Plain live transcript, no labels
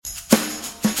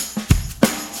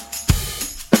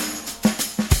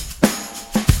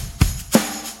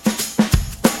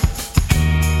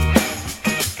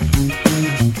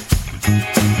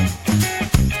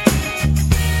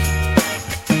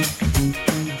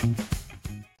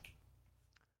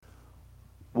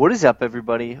What is up,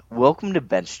 everybody? Welcome to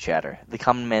Bench Chatter, the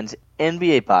Common Man's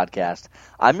NBA podcast.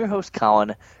 I'm your host,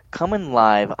 Colin, coming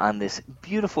live on this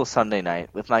beautiful Sunday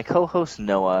night with my co-host,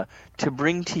 Noah, to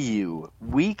bring to you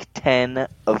Week 10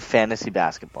 of fantasy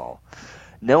basketball.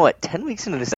 Noah, 10 weeks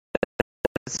into this,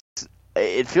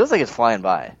 it feels like it's flying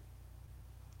by.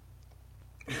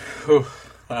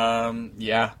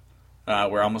 Yeah.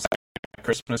 We're almost at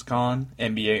Christmas, Colin.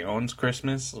 NBA owns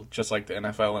Christmas, just like the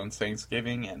NFL owns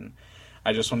Thanksgiving, and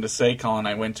I just wanted to say, Colin,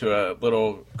 I went to a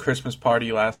little Christmas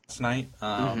party last night.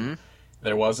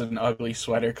 There was an ugly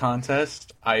sweater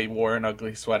contest. I wore an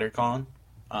ugly sweater, Colin.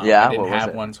 I didn't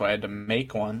have one, so I had to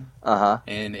make one.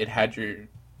 And it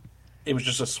was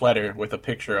just a sweater with a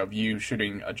picture of you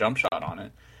shooting a jump shot on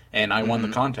it. And I won the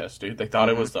contest, dude. They thought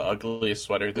it was the ugliest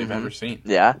sweater they've ever seen.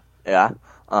 Yeah.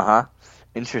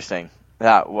 Interesting.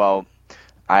 Yeah, well,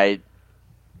 I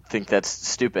think that's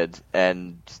stupid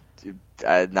and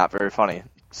not very funny.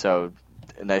 So,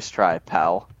 nice try,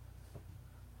 pal.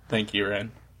 Thank you,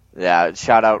 Ren. Yeah,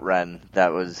 shout out Ren.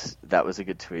 That was a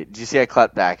good tweet. Did you see I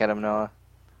clapped back at him, Noah?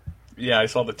 Yeah, I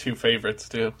saw the 2 favorites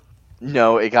too.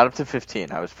 No, it got up to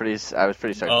 15. I was pretty stoked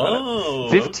about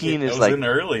it. 15 okay. is that was like in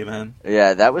early then.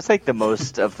 Yeah, that was like the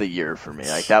most of the year for me.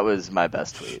 Like that was my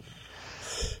best tweet.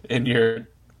 In your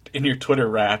Twitter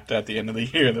Wrapped at the end of the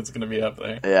year, that's going to be up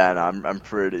there. Yeah, no, I'm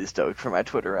pretty stoked for my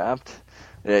Twitter Wrapped.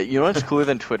 Yeah, you know what's cooler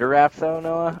than Twitter Wrapped though,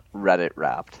 Noah? Reddit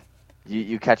Wrapped.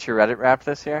 You catch your Reddit Wrapped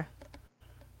this year?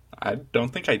 I don't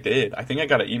think I did. I think I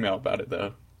got an email about it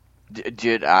though.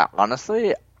 Dude,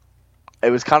 honestly,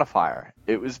 it was kind of fire.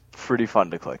 It was pretty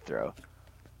fun to click through.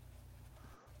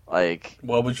 Like,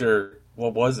 what was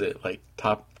it? Like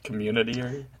top community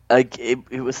or? Like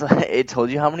it was like, it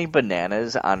told you how many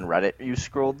bananas on Reddit you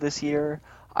scrolled this year.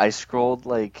 I scrolled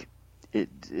like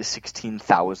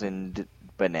 16,000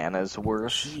 bananas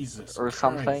worth Jesus or Christ.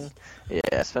 Something. Yeah,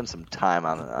 I spent some time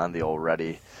on the old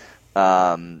Reddit.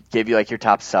 Gave you like your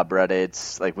top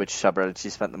subreddits, like which subreddits you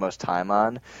spent the most time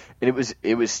on, and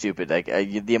it was stupid. Like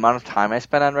the amount of time I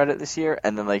spent on Reddit this year,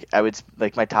 and then like I would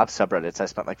like my top subreddits I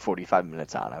spent like 45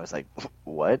 minutes on. I was like,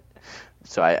 what?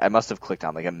 So I must have clicked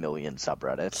on like a million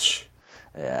subreddits.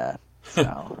 Yeah.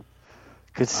 So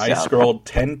good stuff. I scrolled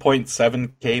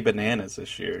 10.7k bananas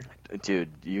this year.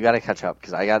 Dude, you got to catch up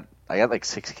because I got like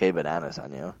 6k bananas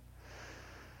on you.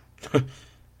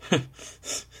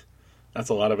 That's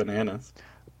a lot of bananas.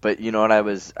 But you know what I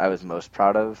was most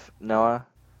proud of, Noah?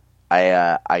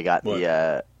 I got what?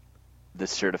 the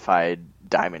certified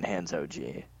Diamond Hands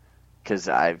OG because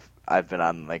I've been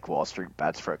on like Wall Street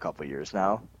Bets for a couple years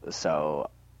now, so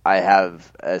I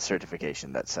have a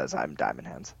certification that says I'm Diamond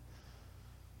Hands.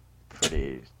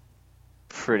 Pretty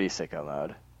sicko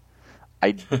mode.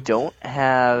 I don't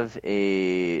have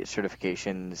a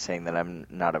certification saying that I'm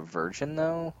not a virgin,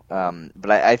 though. But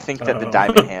I think that the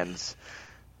Diamond Hands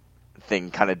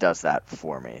thing kind of does that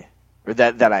for me, or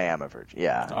that I am a virgin.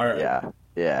 Yeah. All right.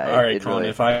 Yeah. All right, Colin. Really...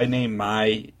 If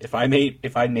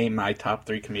I name my top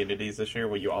 3 communities this year,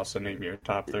 will you also name your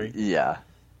top 3? Yeah.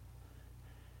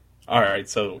 All right.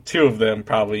 So 2 of them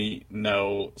probably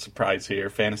no surprise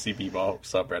here. Fantasy B-ball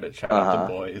subreddit. Shout out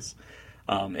to boys.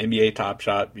 NBA Top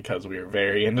Shot, because we were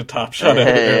very into Top Shot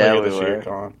earlier this year,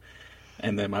 Colin.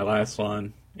 And then my last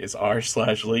one is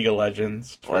r/League of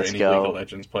Legends. For any League of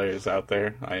Legends players out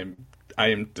there, I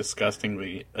am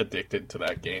disgustingly addicted to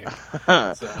that game.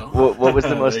 So, what was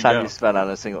the most time you spent on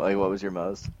a single? Like, what was your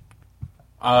most?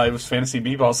 It was Fantasy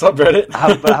B-ball subreddit.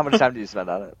 How much time did you spend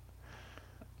on it?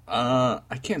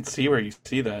 I can't see where you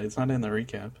see that. It's not in the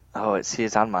recap. Oh,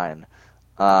 it's on mine.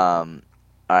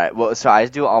 All right, well, so I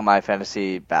do all my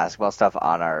fantasy basketball stuff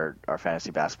on our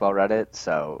fantasy basketball Reddit,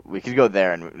 so we could go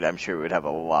there, and I'm sure we would have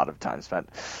a lot of time spent.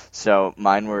 So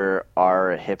mine were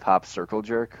our hip-hop circle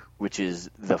jerk, which is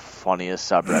the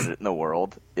funniest subreddit in the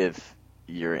world if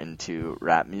you're into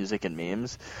rap music and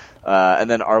memes, and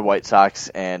then our White Sox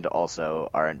and also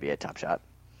our NBA Top Shot.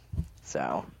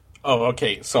 So. Oh,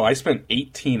 okay. So I spent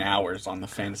 18 hours on the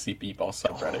fantasy b-ball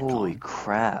subreddit. Holy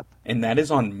crap! And that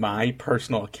is on my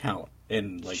personal account.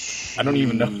 And like, jeez. I don't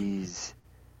even know.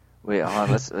 Wait, hold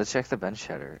on. Let's check the bench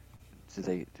chatter.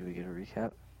 Did we get a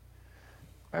recap?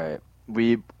 All right,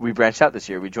 we branched out this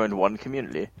year. We joined one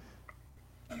community.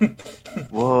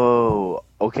 Whoa.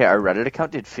 Okay, our Reddit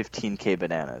account did 15k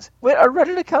bananas. Wait, our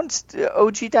Reddit account's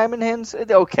OG Diamond Hands.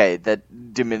 Okay,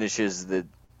 that diminishes the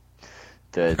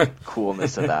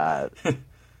coolness of that.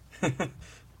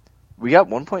 We got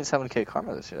 1.7k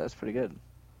karma this year. That's pretty good.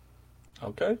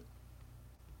 Okay.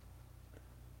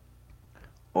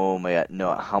 Oh my god,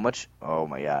 no, how much? Oh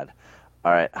my god.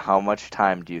 Alright, how much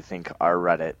time do you think our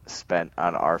Reddit spent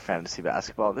on our fantasy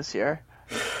basketball this year?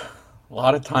 A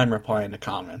lot of time replying to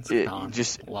comments, Con.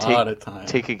 Just a lot of time.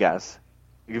 Take a guess.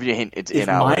 I'll give you a hint. It's if in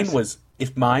hours.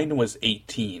 If mine was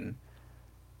 18,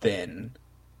 then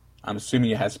I'm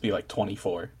assuming it has to be like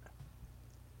 24.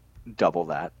 Double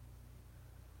that.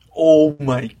 Oh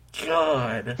my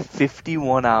god.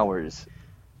 51 hours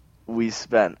we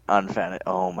spent on fantasy.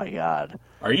 Oh my god.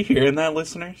 Are you hearing that,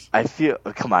 listeners? I feel...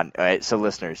 Come on. All right, so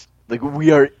listeners, like,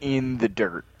 we are in the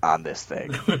dirt on this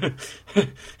thing.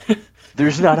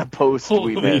 There's not a post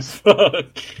we miss. Fuck.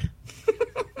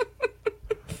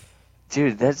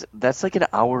 Dude, that's like an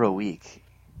hour a week.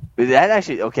 That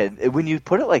actually... Okay, when you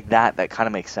put it like that, that kind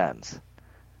of makes sense.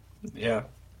 Yeah.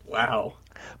 Wow.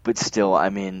 But still, I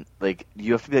mean, like,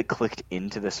 you have to be, like, clicked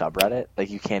into the subreddit. Like,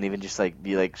 you can't even just, like,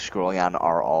 be, like, scrolling on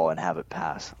r/all and have it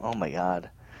pass. Oh, my God.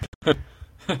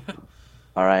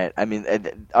 All right. I mean,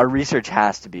 our research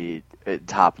has to be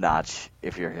top-notch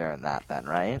if you're hearing that then,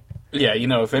 right? Yeah, you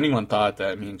know, if anyone thought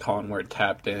that me and Colin were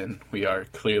tapped in, we are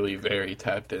clearly very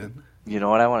tapped in. You know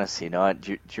what I want to see?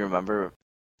 Do you remember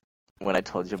when I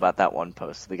told you about that one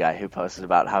post, the guy who posted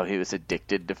about how he was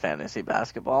addicted to fantasy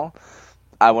basketball?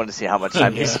 I want to see how much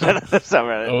time he spent on the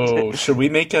subreddit. Oh, should we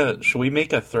make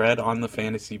a thread on the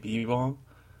fantasy b-ball?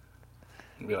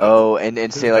 Like,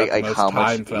 and say like how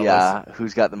much? Fellas? Yeah,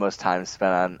 who's got the most time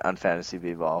spent on fantasy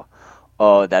b-ball?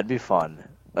 Oh, that'd be fun.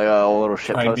 Like a little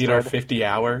shit Try post. And beat our 50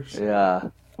 hours. Yeah.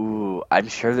 Ooh, I'm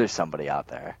sure there's somebody out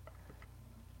there.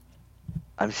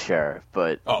 I'm sure,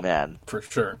 but man, for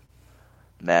sure.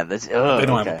 Man, this. They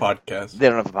don't have a podcast. They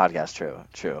don't have a podcast.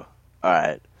 True. All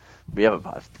right. We have a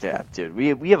podcast. Yeah, dude.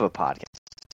 We have a podcast.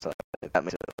 So that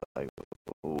makes it like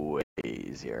way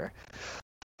easier.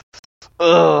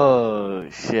 Oh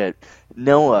shit,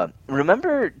 Noah.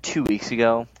 Remember 2 weeks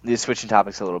ago? Just switching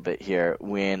topics a little bit here.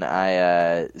 When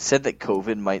I said that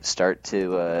COVID might start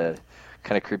to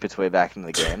kind of creep its way back into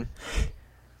the game.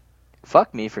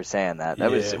 Fuck me for saying that. That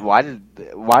was why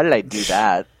did I do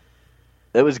that?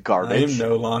 That was garbage. I am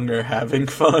no longer having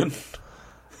fun.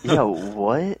 Yeah,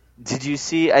 what? Did you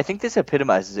see? I think this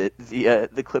epitomizes it.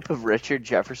 The clip of Richard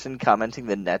Jefferson commenting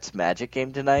the Nets Magic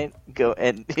game tonight.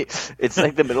 It's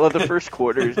like the middle of the first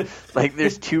quarter. Like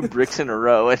there's 2 bricks in a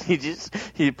row, and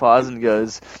he paused and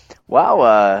goes,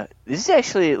 "Wow, this is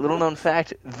actually a little known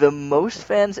fact: the most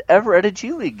fans ever at a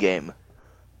G League game."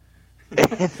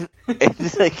 And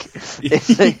it's like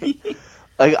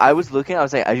I was looking. I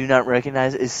was like, I do not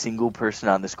recognize a single person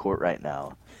on this court right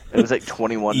now. It was like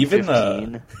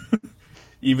 21-15.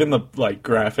 Even the like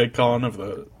graphic on of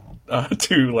the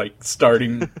 2 like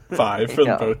starting 5 for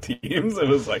both teams, it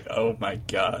was like, oh my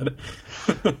god,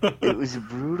 it was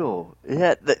brutal.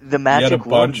 Yeah, the Magic.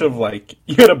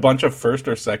 You had a bunch of first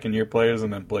or second year players,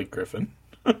 and then Blake Griffin.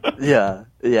 yeah,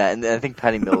 and I think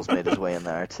Patty Mills made his way in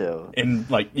there too. And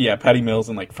Patty Mills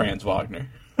and like Franz Wagner.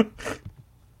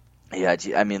 Yeah,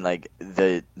 I mean, like,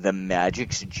 the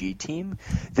Magic's G team,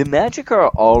 the Magic are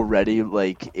already,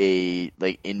 like,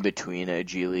 in between a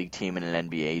G League team and an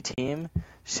NBA team,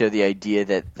 so the idea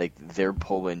that, like, they're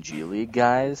pulling G League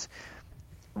guys,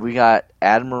 we got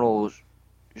Admiral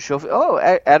Schofield. Oh,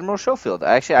 Admiral Schofield.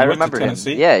 Actually, I remember him.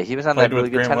 Yeah, he was on that really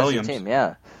good Tennessee team,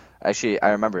 yeah. Actually,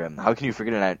 I remember him. How can you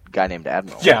forget a guy named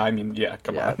Admiral? Yeah, I mean,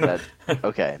 come on.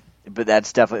 Okay. But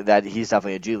he's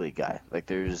definitely a G League guy. Like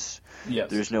there's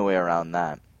no way around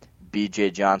that.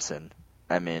 BJ Johnson.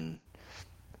 I mean,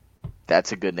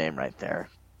 that's a good name right there.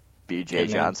 BJ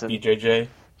Johnson. BJJ.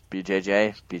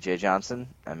 BJ Johnson.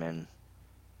 I mean,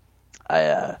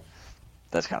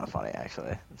 that's kind of funny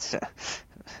actually.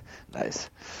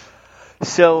 Nice.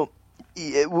 So,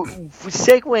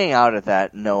 segueing out of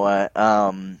that, Noah,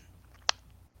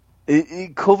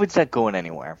 COVID's not going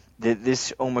anywhere.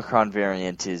 This Omicron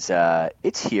variant is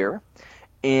it's here,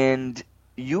 and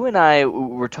you and I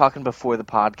were talking before the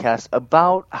podcast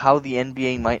about how the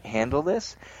NBA might handle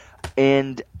this,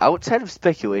 and outside of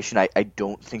speculation, I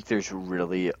don't think there's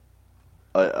really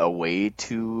a way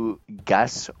to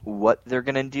guess what they're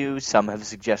going to do. Some have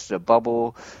suggested a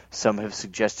bubble, some have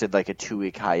suggested like a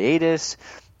 2-week hiatus.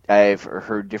 I've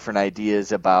heard different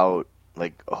ideas about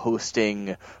like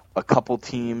hosting a couple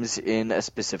teams in a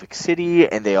specific city,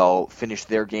 and they all finish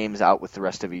their games out with the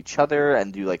rest of each other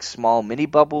and do like small mini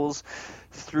bubbles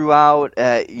throughout.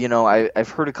 I've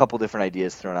heard a couple different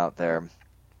ideas thrown out there.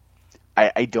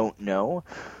 I don't know,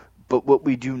 but what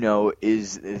we do know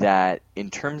is that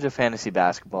in terms of fantasy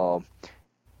basketball,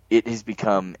 it has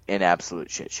become an absolute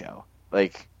shit show.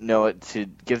 Like, Noah, to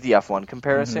give the F1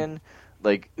 comparison,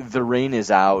 like the rain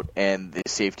is out and the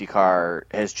safety car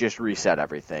has just reset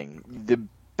everything. The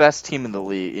best team in the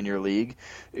league, in your league,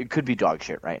 it could be dog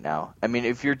shit right now. I mean,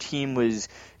 if your team was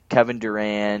Kevin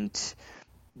Durant,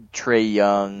 Trae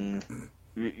Young,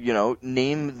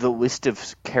 name the list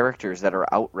of characters that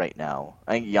are out right now.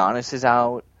 I think Giannis is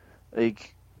out.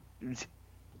 Like,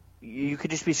 you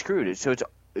could just be screwed. So it's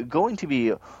going to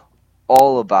be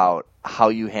all about how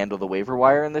you handle the waiver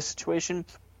wire in this situation,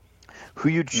 who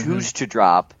you choose to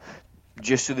drop,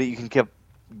 just so that you can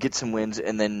get some wins,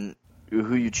 and then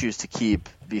who you choose to keep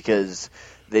because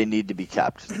they need to be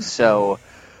kept. So,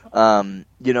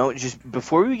 just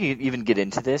before we even get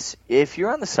into this, if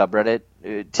you're on the subreddit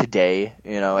today,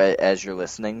 as you're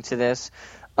listening to this,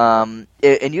 and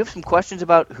you have some questions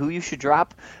about who you should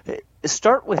drop,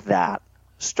 start with that.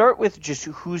 Start with just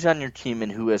who's on your team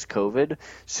and who has COVID.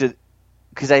 So,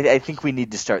 because I think we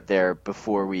need to start there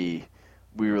before we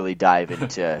really dive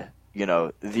into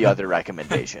the other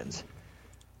recommendations.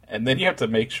 And then you have to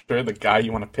make sure the guy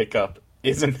you want to pick up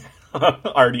isn't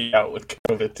already out with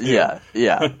COVID too.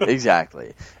 Yeah,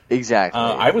 exactly.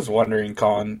 I was wondering,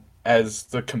 Colin, as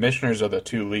the commissioners of the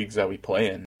two leagues that we play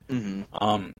in,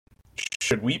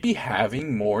 should we be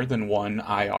having more than one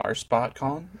IR spot,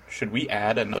 Colin? Should we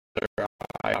add another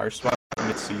IR spot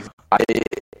mid-season?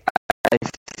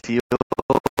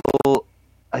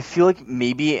 I feel like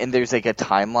maybe, and there's like a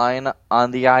timeline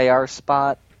on the IR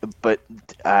spot, but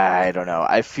I don't know.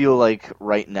 I feel like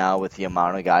right now with the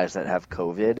amount of guys that have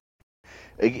COVID,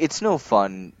 it's no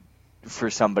fun for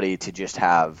somebody to just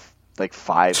have like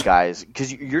 5 guys,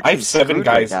 because your team's I have 7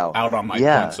 guys right now. out on my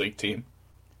points league team.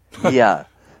 Yeah.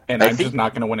 And I'm just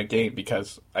not going to win a game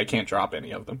because I can't drop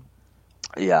any of them.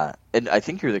 Yeah, and I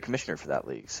think you're the commissioner for that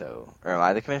league, or am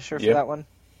I the commissioner for that one?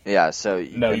 Yeah, so...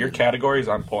 No, your category's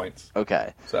on points.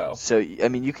 Okay. So, I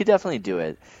mean, you could definitely do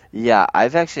it. Yeah,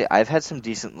 I've had some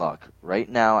decent luck. Right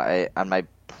now, on my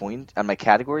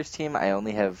categories team, I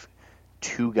only have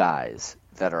 2 guys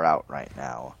that are out right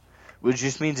now, which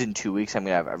just means in 2 weeks I'm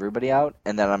going to have everybody out,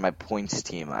 and then on my points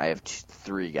team, I have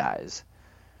 3 guys.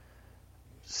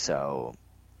 So...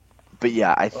 But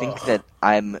yeah, I think that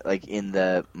I'm like in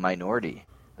the minority.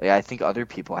 Like, I think other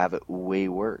people have it way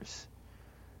worse.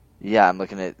 Yeah, I'm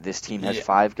looking at this team has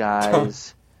 5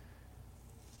 guys.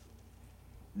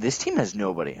 This team has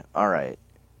nobody. All right.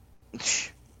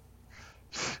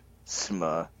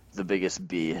 Sma, the biggest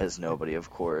B, has nobody,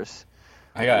 of course.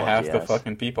 I got half the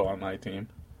fucking people on my team.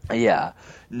 Yeah.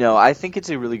 No, I think it's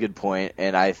a really good point,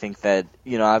 and I think that,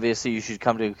 obviously you should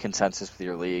come to a consensus with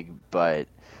your league, but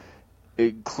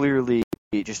clearly,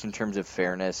 just in terms of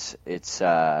fairness, it's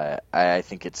I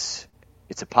think it's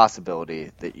a possibility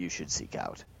that you should seek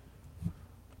out.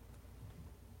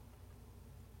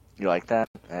 You like that?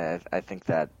 I think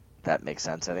that makes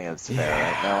sense. I think that's fair,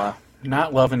 right, Noah?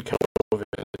 Not loving COVID.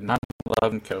 Not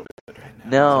loving COVID right now.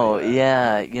 No,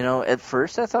 yeah. At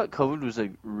first I thought COVID was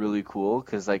like really cool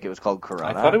because like it was called Corona.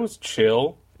 I thought it was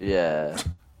chill. Yeah.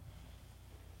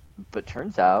 But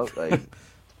turns out like.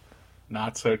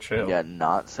 Not so chill. Yeah,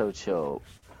 not so chill.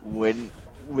 When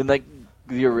like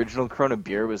the original Corona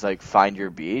beer was like "Find your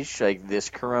beach," like this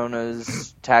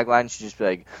Corona's tagline should just be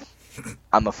like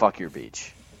 "I'ma fuck your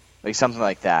beach," like something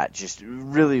like that. Just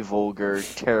really vulgar,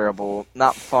 terrible,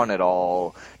 not fun at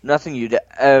all. Nothing you'd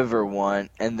ever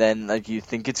want. And then like you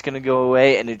think it's gonna go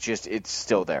away, and it's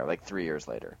still there like 3 years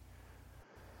later.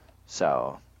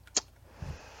 So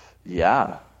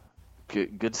yeah,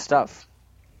 good stuff.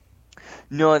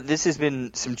 No, this has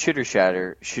been some chitter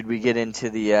chatter. Should we get into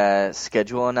the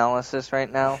schedule analysis right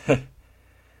now?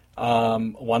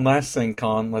 One last thing,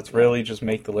 Con. Let's really just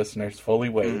make the listeners fully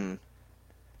wait. Did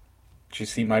you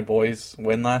see my boys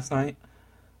win last night?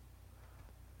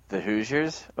 The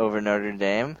Hoosiers over Notre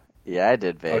Dame? Yeah, I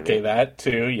did, baby. Okay, that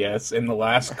too, yes. In the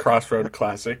last Crossroad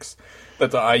Classics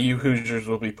that the IU Hoosiers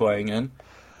will be playing in.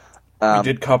 We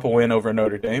did cup a win over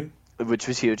Notre Dame. Which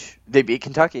was huge. They beat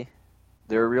Kentucky.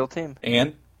 They're a real team.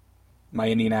 And my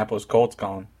Indianapolis Colts,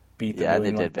 Colin, beat the New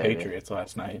England baby. Patriots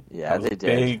last night. Yeah, they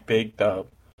did. Big dub.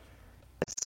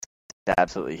 That's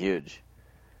absolutely huge.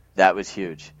 That was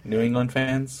huge. New England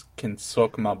fans can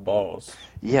suck my balls.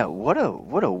 Yeah, what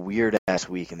a weird-ass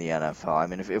week in the NFL. I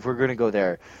mean, if we're going to go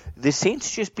there, the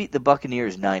Saints just beat the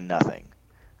Buccaneers 9-0.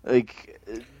 Like,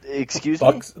 excuse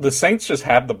me? The Saints just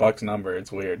have the Bucs number. It's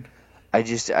weird. I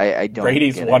don't.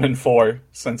 Brady's 1-4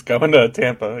 since going to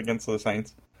Tampa against the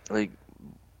Saints. Like,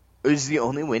 is the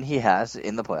only win he has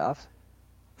in the playoffs?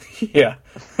 Yeah,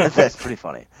 that's pretty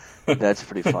funny. That's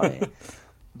pretty funny.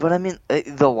 But I mean,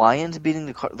 the Lions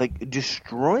beating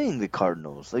destroying the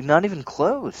Cardinals, like not even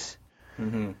close.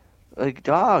 Mm-hmm. Like,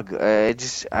 dog, I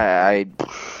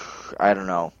don't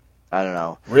know.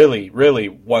 Really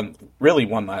one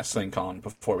last thing, Colin,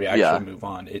 before we actually move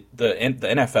on. The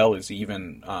NFL is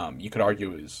even, you could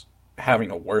argue, is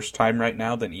having a worse time right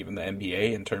now than even the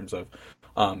NBA in terms of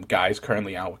guys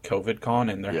currently out with COVID con,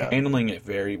 and they're Yeah. handling it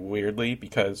very weirdly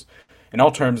because, in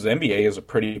all terms, the NBA is a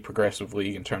pretty progressive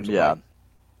league in terms of Yeah.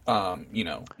 like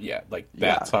Yeah.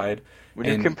 that side. When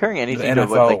you're And comparing the anything to NFL,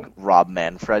 what like Rob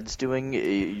Manfred's doing,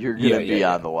 you're gonna be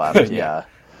Yeah. on the left. Yeah.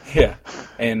 Yeah,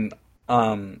 and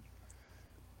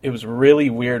it was really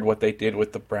weird what they did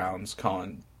with the Browns,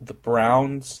 Colin. The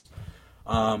Browns,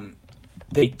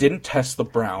 they didn't test the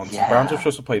Browns. Yeah. The Browns are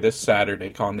supposed to play this Saturday,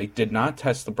 Colin. They did not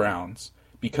test the Browns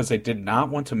because they did not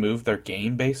want to move their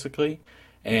game, basically.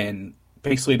 And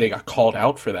basically they got called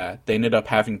out for that. They ended up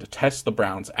having to test the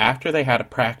Browns after they had a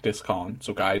practice, Colin.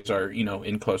 So guys are,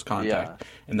 in close contact. Yeah.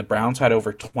 And the Browns had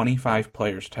over 25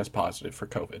 players test positive for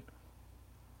COVID.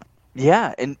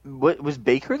 Yeah, and what was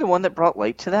Baker the one that brought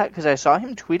light to that? Because I saw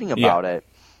him tweeting about it,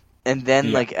 and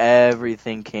then like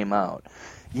everything came out.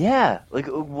 Yeah, like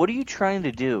what are you trying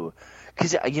to do?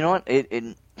 Because you know what,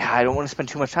 I don't want to spend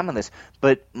too much time on this,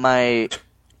 but I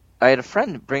had a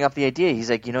friend bring up the idea. He's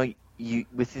like, you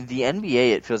with the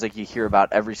NBA, it feels like you hear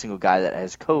about every single guy that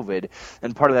has COVID,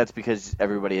 and part of that's because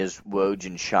everybody has Woj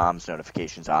and Shams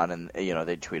notifications on, and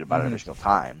they tweet about it every single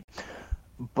time.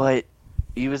 But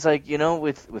he was like,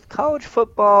 with college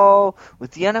football,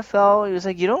 with the NFL, he was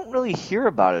like, you don't really hear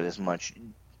about it as much.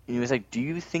 And he was like, do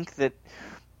you think that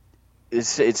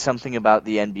it's something about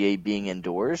the NBA being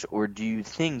indoors, or do you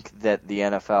think that the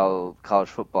NFL, college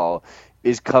football,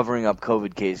 is covering up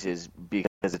COVID cases because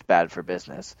it's bad for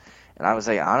business? And I was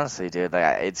like, honestly, dude,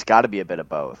 it's got to be a bit of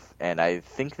both. And I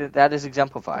think that is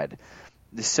exemplified.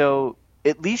 So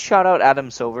at least shout out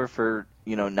Adam Silver for,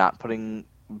 not putting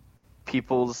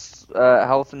people's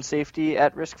health and safety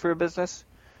at risk for a business,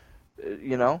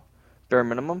 bare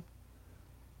minimum.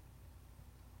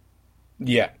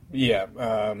 Yeah.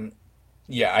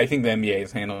 I think the NBA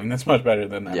is handling this much better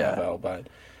than the NFL, but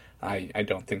I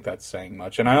don't think that's saying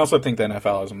much. And I also think the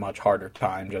NFL has a much harder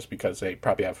time just because they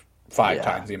probably have 5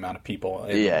 times the amount of people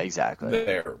in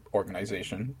their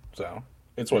organization. So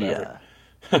it's whatever.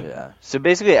 Yeah. So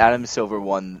basically Adam Silver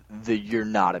won the You're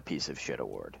Not a Piece of Shit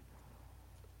award.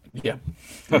 Yeah.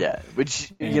 Yeah,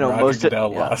 which, Roger most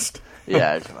Goodell lost.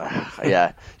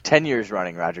 Yeah. 10 years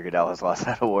running, Roger Goodell has lost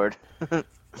that award.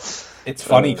 It's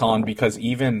funny, Colin, because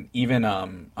even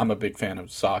I'm a big fan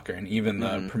of soccer, and even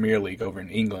the Premier League over in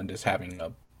England is having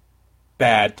a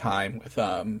bad time with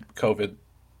COVID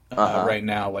right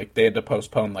now. Like, they had to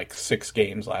postpone 6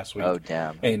 games last week. Oh,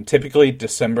 damn. And typically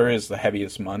December is the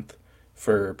heaviest month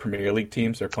for Premier League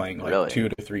teams. They're playing 2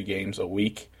 to 3 games a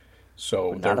week.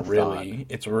 So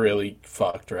it's really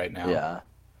fucked right now. Yeah.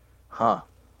 Huh.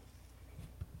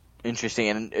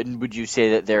 Interesting. And would you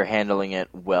say that they're handling it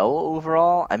well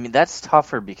overall? I mean, that's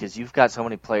tougher because you've got so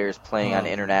many players playing on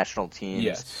international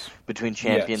teams between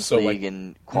Champions League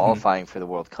and qualifying for the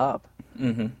World Cup.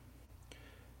 Mm-hmm.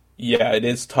 Yeah, it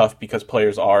is tough because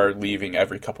players are leaving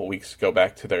every couple weeks to go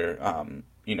back to their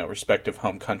respective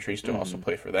home countries to also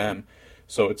play for them.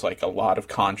 So it's a lot of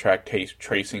contract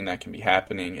tracing that can be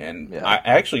happening, and I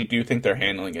actually do think they're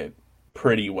handling it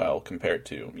pretty well compared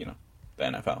to the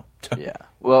NFL. Yeah,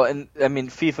 well, and I mean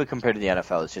FIFA compared to the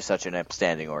NFL is just such an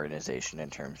upstanding organization in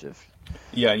terms of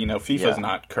FIFA's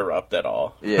not corrupt at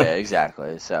all. Yeah,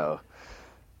 exactly. So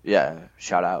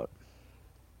shout out.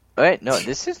 All right, no,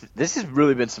 this has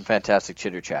really been some fantastic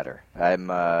chitter chatter. I'm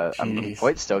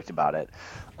quite stoked about it.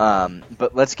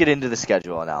 But let's get into the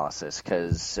schedule analysis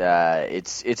because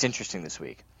it's interesting this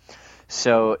week.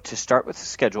 So to start with the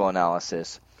schedule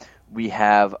analysis, we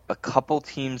have a couple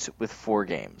teams with 4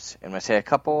 games. And when I say a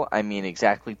couple, I mean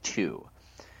exactly 2.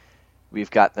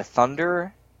 We've got the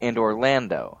Thunder and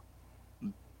Orlando.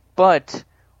 But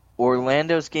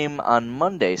Orlando's game on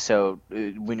Monday, so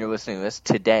when you're listening to this,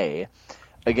 today,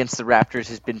 against the Raptors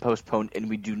has been postponed, and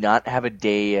we do not have a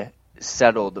day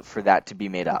settled for that to be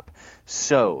made up.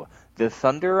 So the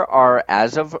Thunder are,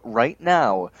 as of right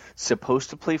now,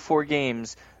 supposed to play 4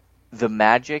 games. The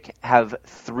Magic have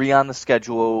 3 on the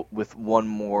schedule with 1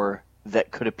 more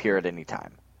that could appear at any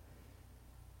time.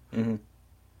 Mm-hmm.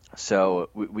 So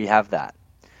we have that.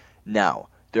 Now,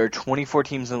 there are 24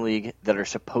 teams in the league that are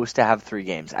supposed to have 3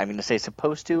 games. I'm going to say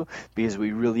supposed to because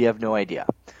we really have no idea.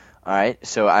 All right,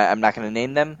 so I'm not going to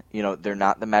name them. They're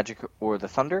not the Magic or the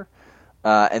Thunder.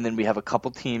 And then we have a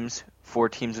couple teams, 4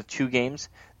 teams with 2 games.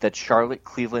 That's Charlotte,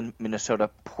 Cleveland, Minnesota,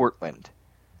 Portland.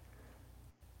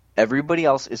 Everybody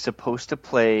else is supposed to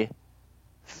play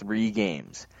 3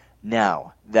 games.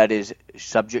 Now, that is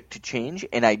subject to change,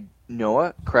 and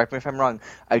Noah, correct me if I'm wrong,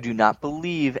 I do not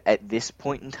believe at this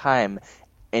point in time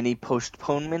any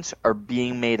postponements are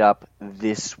being made up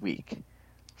this week,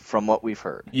 from what we've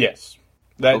heard. Yes.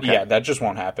 That just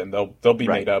won't happen. They'll be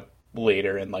made up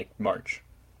later in March.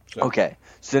 So. Okay,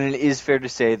 so then it is fair to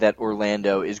say that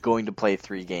Orlando is going to play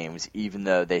 3 games, even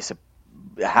though they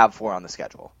have 4 on the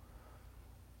schedule.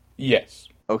 Yes.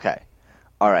 Okay,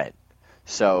 all right.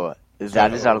 So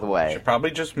that is out of the way. Should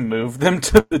probably just move them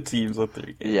to the teams with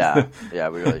 3 games. Yeah,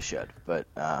 we really should. But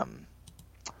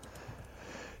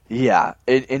yeah,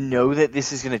 and know that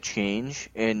this is going to change.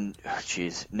 And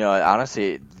no,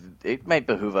 honestly, it might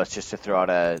behoove us just to throw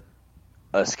out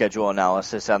a schedule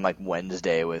analysis on like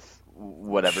Wednesday with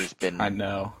whatever's been. I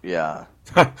know. Yeah.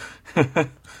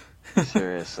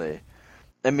 Seriously.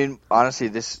 I mean, honestly,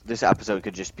 this episode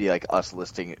could just be like us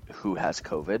listing who has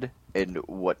COVID and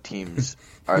what teams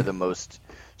are the most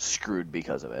screwed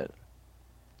because of it.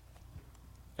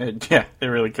 Yeah, they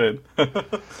really could.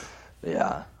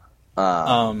 Yeah.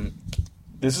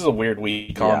 This is a weird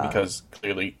week because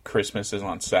clearly Christmas is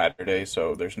on Saturday,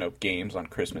 so there's no games on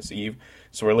Christmas Eve.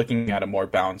 So we're looking at a more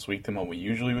balanced week than what we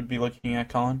usually would be looking at,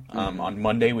 Colin. On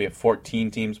Monday, we have 14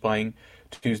 teams playing.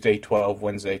 Tuesday, 12.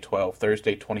 Wednesday, 12.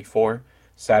 Thursday, 24.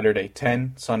 Saturday,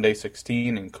 10. Sunday,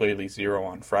 16. And clearly 0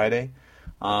 on Friday.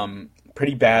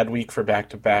 Pretty bad week for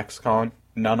back-to-backs, Colin.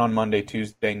 None on Monday,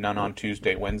 Tuesday. None on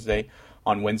Tuesday, Wednesday.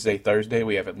 On Wednesday, Thursday,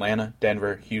 we have Atlanta,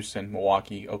 Denver, Houston,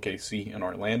 Milwaukee, OKC, and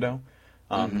Orlando.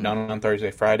 None on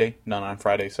Thursday, Friday. None on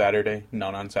Friday, Saturday.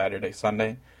 None on Saturday,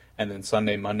 Sunday. And then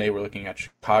Sunday, Monday, we're looking at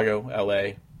Chicago,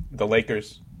 LA, the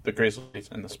Lakers, the Grizzlies,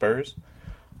 and the Spurs.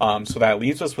 So that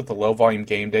leaves us with the low-volume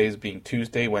game days being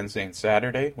Tuesday, Wednesday, and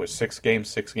Saturday with 6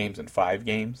 games, and 5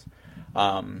 games.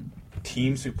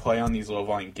 Teams who play on these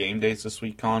low-volume game days this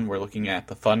week we're looking at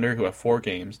the Thunder, who have 4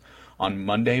 games on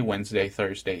Monday, Wednesday,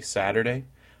 Thursday, Saturday.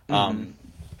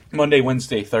 Monday,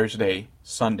 Wednesday, Thursday,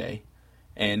 Sunday.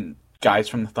 And guys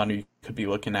from the Thunder you could be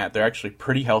looking at, they're actually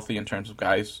pretty healthy in terms of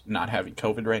guys not having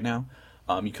COVID right now.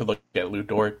 You could look at Lou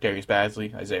Dort, Darius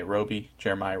Bazley, Isaiah Roby,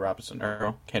 Jeremiah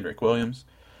Robinson-Earl, Kendrick Williams.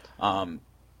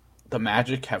 The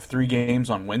Magic have 3 games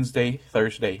on Wednesday,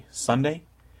 Thursday, Sunday.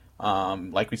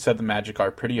 Like we said, the Magic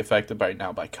are pretty affected right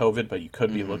now by COVID, but you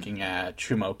could be looking at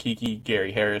Chuma Okeke,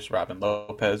 Gary Harris, Robin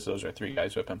Lopez. Those are 3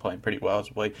 guys who have been playing pretty well as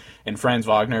of late. And Franz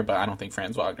Wagner, but I don't think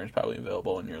Franz Wagner is probably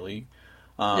available in your league.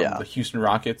 The Houston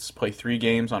Rockets play 3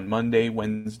 games on Monday,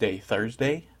 Wednesday,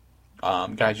 Thursday.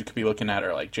 Guys you could be looking at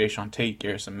are like Jayshawn Tate,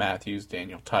 Garrison Matthews,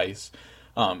 Daniel Tice,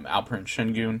 Alperen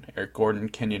Şengün, Eric Gordon,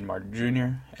 Kenyon Martin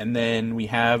Jr. And then we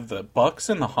have the Bucks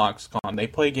and the Hawks. They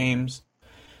play games.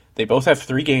 They both have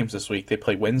 3 games this week. They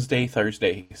play Wednesday,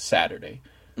 Thursday, Saturday.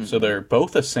 So they're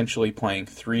both essentially playing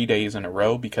 3 days in a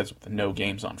row because of the no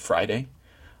games on Friday.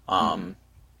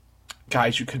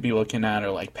 Guys you could be looking at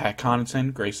are like Pat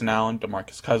Connaughton, Grayson Allen,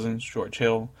 DeMarcus Cousins, George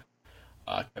Hill,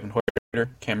 Kevin Huerter,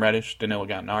 Cam Reddish, Danilo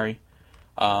Gallinari.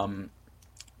 And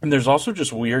there's also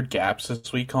just weird gaps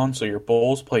this week, Colin. So your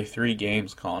Bulls play 3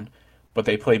 games, Colin, but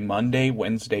they play Monday,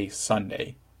 Wednesday,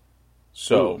 Sunday.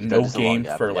 So no game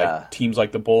for like teams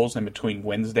like the Bulls in between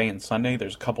Wednesday and Sunday.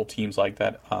 There's a couple teams like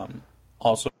that.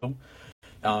 Also,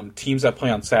 teams that play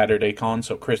on Saturday, Colin.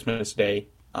 So Christmas Day,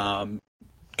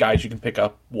 guys you can pick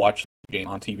up, watch the game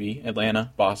on TV.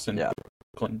 Atlanta, Boston,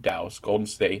 Brooklyn, Dallas, Golden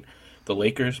State, the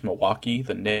Lakers, Milwaukee,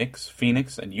 the Knicks,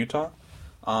 Phoenix, and Utah.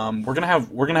 We're gonna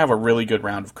have a really good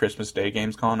round of Christmas Day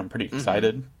games, Colin. I'm pretty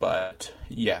excited, but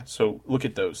yeah. So look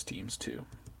at those teams too.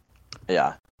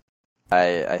 Yeah,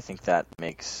 I think that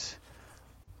makes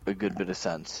a good bit of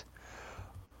sense.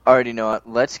 Alrighty, Noah.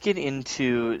 Let's get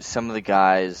into some of the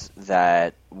guys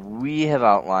that we have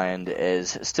outlined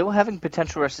as still having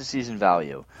potential rest of season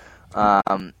value.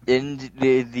 And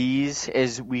these,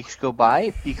 as weeks go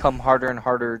by, become harder and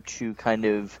harder to kind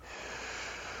of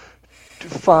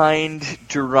find,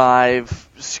 derive,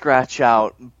 scratch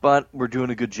out, but we're doing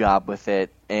a good job with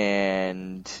it,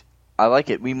 and I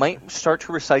like it. We might start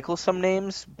to recycle some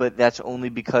names, but that's only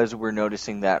because we're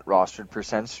noticing that rostered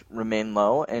percents remain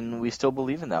low, and we still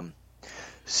believe in them.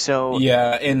 So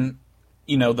yeah, and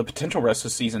the potential rest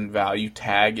of season value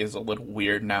tag is a little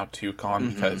weird now too,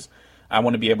 Colin, because I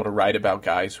want to be able to write about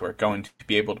guys who are going to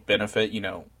be able to benefit,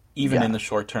 even in the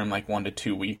short term, like 1 to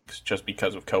 2 weeks, just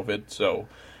because of COVID. So,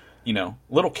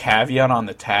 little caveat on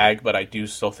the tag, but I do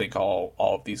still think all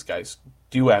of these guys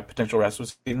do have potential rest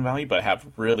of season value, but have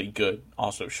really good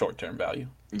also short term value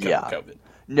because of COVID.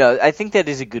 No, I think that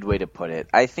is a good way to put it.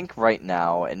 I think right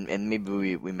now, and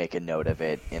maybe we make a note of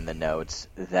it in the notes,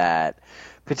 that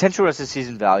potential rest of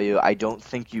season value, I don't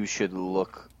think you should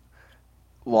look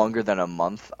longer than a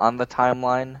month on the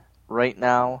timeline right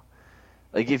now.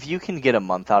 Like, if you can get a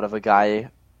month out of a guy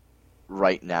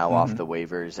right now off the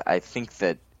waivers, I think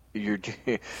that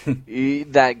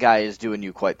that guy is doing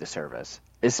you quite the service,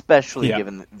 especially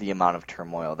given the amount of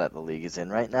turmoil that the league is in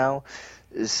right now.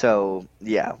 So,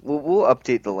 yeah, we'll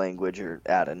update the language or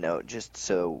add a note just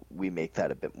so we make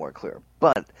that a bit more clear.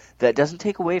 But that doesn't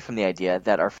take away from the idea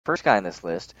that our first guy on this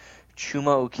list,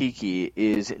 Chuma Okeke,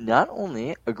 is not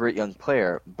only a great young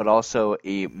player, but also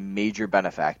a major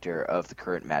benefactor of the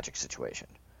current Magic situation.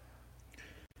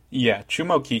 Yeah,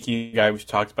 Chuma Okeke, guy we've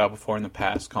talked about before in the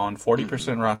past, Colin,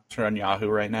 40% roster on Yahoo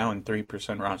right now and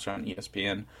 3% roster on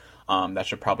ESPN. That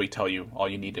should probably tell you all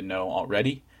you need to know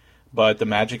already. But the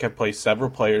Magic have placed several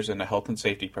players into health and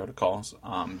safety protocols.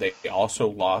 They also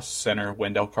lost center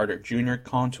Wendell Carter Jr.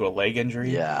 Colin to a leg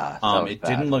injury. Yeah, that was it bad.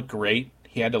 didn't look great.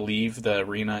 He had to leave the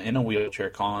arena in a wheelchair,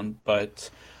 Colin, but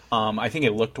I think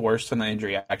it looked worse than the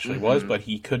injury actually was, but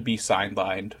he could be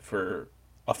sidelined for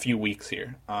a few weeks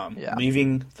here.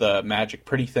 Leaving the Magic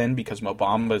pretty thin because Mo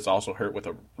Bamba is also hurt with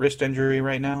a wrist injury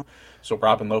right now. So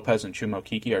Robin Lopez and Chuma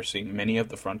Okeke are seeing many of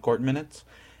the front court minutes.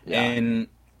 Yeah. And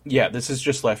yeah, this has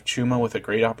just left Chuma with a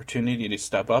great opportunity to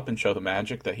step up and show the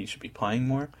Magic that he should be playing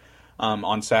more.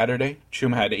 On Saturday,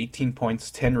 Chuma had 18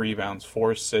 points, 10 rebounds,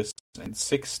 4 assists, and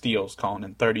 6 steals, Colin,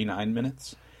 in 39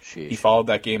 minutes. Sheesh. He followed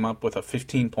that game up with a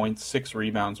 15 points, 6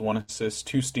 rebounds, 1 assist,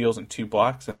 2 steals, and 2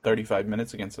 blocks in 35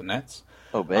 minutes against the Nets.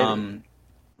 Oh, baby.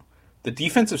 The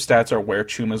defensive stats are where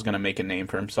Chuma's going to make a name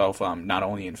for himself, not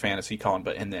only in fantasy, Colin,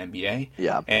 but in the NBA.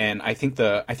 Yeah. And I think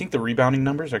the rebounding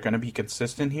numbers are going to be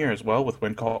consistent here as well, with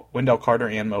Wendell Carter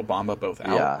and Mo Bamba both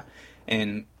out. Yeah.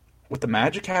 And with the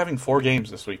Magic having 4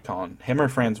 games this week, Colin, him or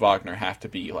Franz Wagner have to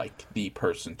be like the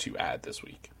person to add this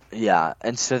week. Yeah,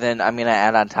 and so then I'm going to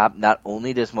add on top, not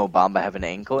only does Mo Bamba have an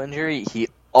ankle injury, he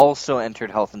also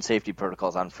entered health and safety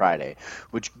protocols on Friday,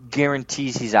 which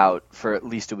guarantees he's out for at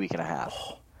least a week and a half.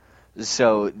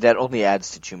 So that only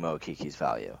adds to Chuma Okeke's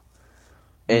value.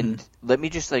 And let me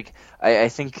just, I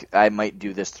think I might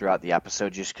do this throughout the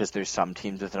episode just because there's some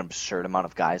teams with an absurd amount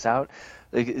of guys out.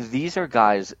 These are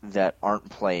guys that aren't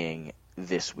playing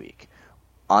this week.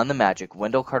 On the Magic,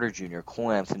 Wendell Carter Jr.,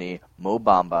 Cole Anthony, Mo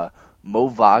Bamba, Mo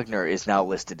Wagner is now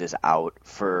listed as out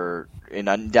for an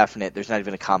indefinite. There's not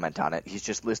even a comment on it. He's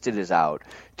just listed as out.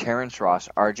 Terrence Ross,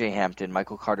 R.J. Hampton,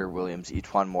 Michael Carter-Williams,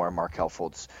 Etuan Moore, Markelle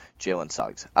Fultz, Jalen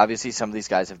Suggs. Obviously, some of these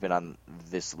guys have been on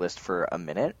this list for a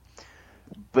minute,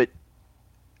 but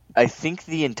I think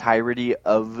the entirety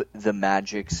of the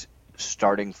Magic's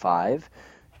starting 5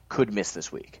 could miss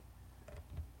this week.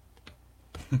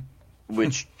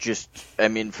 Which just, I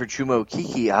mean, for Chuma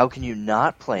Okeke, how can you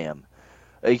not play him?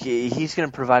 He's going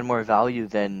to provide more value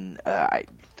than I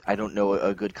don't know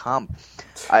a good comp.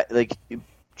 Chuma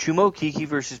Okeke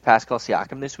versus Pascal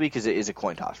Siakam this week is a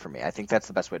coin toss for me. I think that's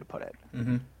the best way to put it.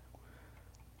 Mm-hmm.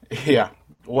 Yeah,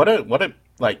 what a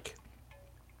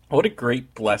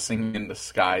great blessing in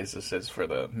disguise this is for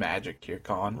the Magic here,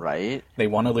 Colin. Right? They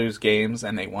want to lose games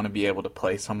and they want to be able to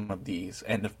play some of these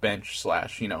end of bench /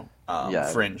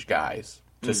 fringe guys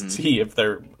to see if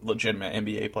they're legitimate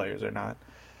NBA players or not.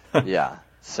 Yeah.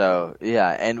 So, yeah,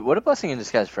 and what a blessing in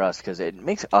disguise for us, because it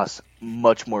makes us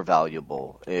much more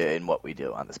valuable in what we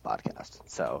do on this podcast.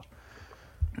 So,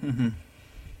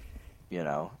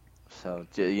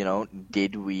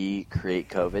 did we create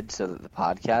COVID so that the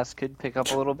podcast could pick up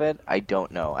a little bit? I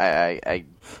don't know. I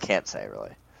can't say,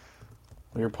 really.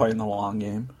 We were playing the long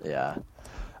game. Yeah.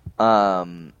 All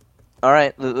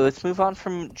right, let's move on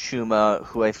from Chuma,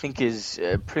 who I think is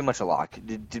pretty much a lock.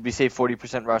 Did we say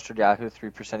 40% rostered Yahoo,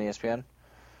 3% ESPN?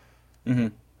 Mm-hmm.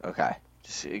 Okay.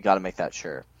 Just you got to make that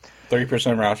sure. 30%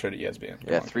 rostered ESPN.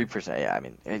 Yeah, 3%. Yeah, I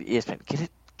mean, ESPN,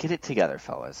 get it together,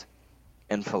 fellas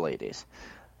and ladies.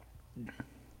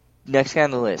 Next guy on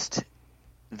the list,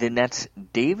 the Nets'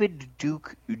 David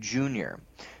Duke Jr.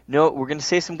 No, we're going to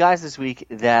say some guys this week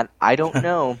that I don't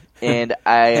know, and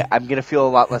I'm going to feel a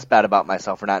lot less bad about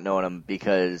myself for not knowing them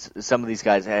because some of these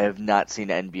guys have not seen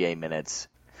NBA minutes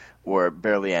or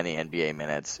barely any NBA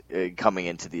minutes coming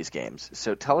into these games.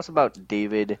 So tell us about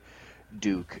David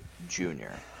Duke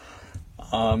Jr.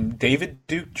 David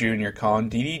Duke Jr.,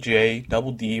 Colin, DDJ,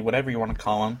 Double D, whatever you want to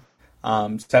call him.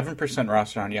 7%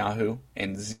 roster on Yahoo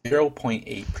and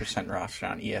 0.8% roster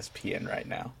on ESPN right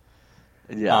now.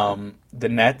 Yeah. The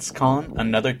Nets, Colin,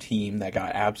 another team that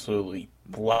got absolutely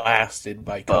blasted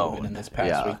by COVID in this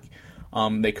past week.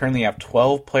 They currently have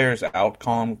 12 players out,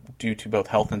 Colin, due to both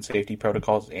health and safety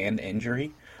protocols and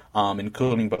injury,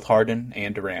 including both Harden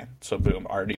and Durant. So, boom,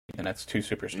 already the Nets' 2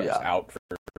 superstars out for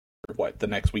the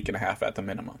next week and a half at the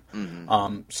minimum.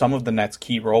 Some of the Nets'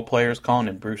 key role players, Colin,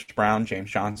 and Bruce Brown, James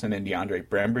Johnson, and DeAndre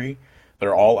Brembry,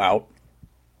 they're all out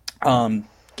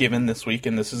given this week,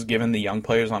 and this has given the young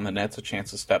players on the Nets a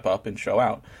chance to step up and show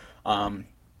out.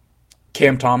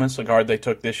 Cam Thomas, a guard they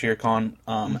took this year, out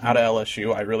of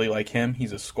LSU. I really like him.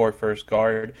 He's a score-first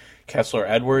guard. Kessler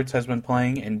Edwards has been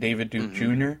playing, and David Duke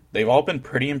Jr. They've all been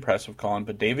pretty impressive,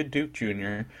 but David Duke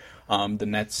Jr., the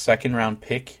Nets' second-round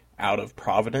pick out of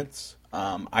Providence,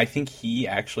 I think he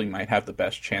actually might have the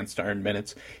best chance to earn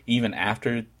minutes even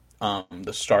after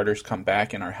the starters come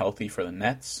back and are healthy for the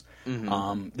Nets.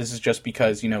 This is just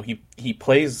because, he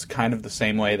plays kind of the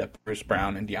same way that Bruce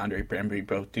Brown and DeAndre Bembry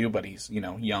both do, but he's,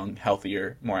 young,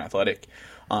 healthier, more athletic.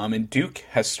 And Duke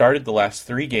has started the last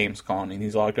 3 games, and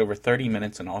he's logged over 30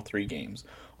 minutes in all 3 games.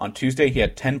 On Tuesday, he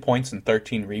had 10 points and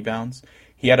 13 rebounds.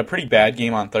 He had a pretty bad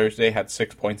game on Thursday, had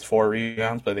 6 points, 4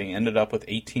 rebounds, but they ended up with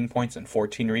 18 points and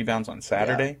 14 rebounds on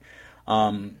Saturday.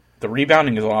 Yeah. The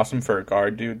rebounding is awesome for a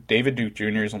guard, dude. David Duke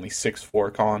Jr. is only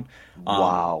 6'4", Colin.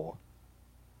 Wow.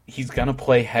 He's going to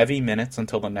play heavy minutes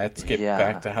until the Nets get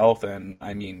back to health, and,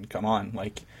 I mean, come on.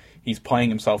 He's playing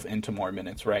himself into more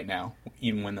minutes right now,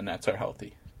 even when the Nets are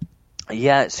healthy.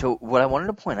 Yeah, so what I wanted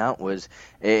to point out was,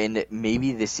 and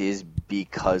maybe this is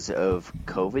because of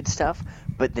COVID stuff,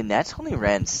 but the Nets only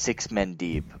ran 6 men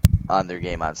deep on their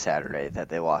game on Saturday that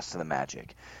they lost to the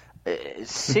Magic.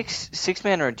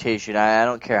 Six-man rotation, I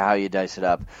don't care how you dice it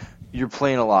up, you're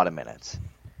playing a lot of minutes,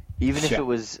 even if it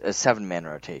was a 7-man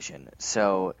rotation.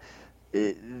 So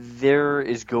there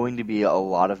is going to be a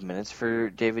lot of minutes for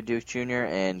David Duke Jr.,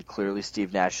 and clearly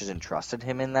Steve Nash has entrusted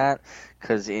him in that,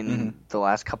 because in the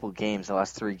last couple games, the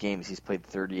last 3 games, he's played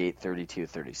 38, 32,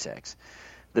 36.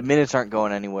 The minutes aren't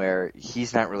going anywhere.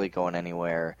 He's not really going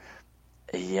anywhere.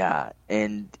 Yeah,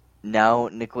 and now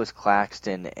Nicholas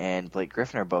Claxton and Blake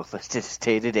Griffin are both listed as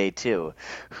day-to-day, too.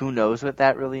 Who knows what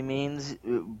that really means,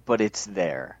 but it's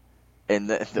there. And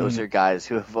those are guys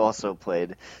who have also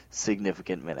played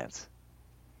significant minutes.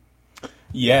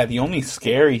 Yeah, the only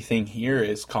scary thing here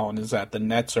is, Colin, is that the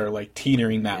Nets are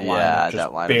teetering that line,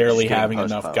 just barely having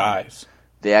enough guys.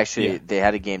 They actually they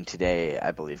had a game today,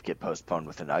 I believe, get postponed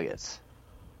with the Nuggets.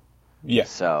 Yeah.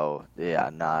 So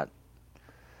not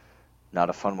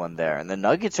a fun one there. And the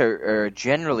Nuggets are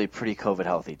generally pretty COVID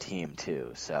healthy team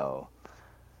too. So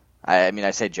I mean,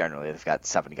 I say generally, they've got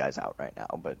 7 guys out right now,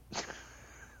 but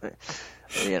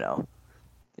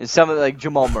some of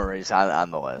Jamal Murray's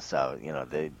on the list, so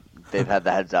they've had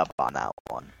the heads up on that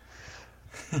one.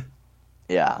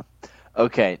 Yeah.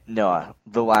 Okay, Noah,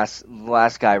 the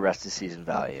last guy, rest of season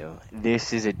value.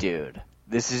 This is a dude.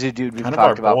 We've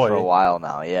talked about for a while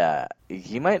now. Yeah,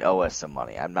 he might owe us some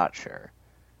money. I'm not sure.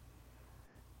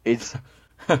 It's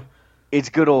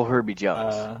good old Herbie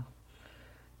Jones.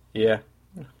 Yeah,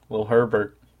 little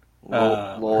Herbert.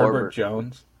 Herbert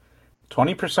Jones.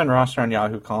 20% roster on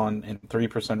Yahoo, Colin, and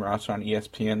 3% roster on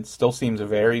ESPN. Still seems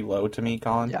very low to me,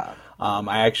 Colin. Yeah.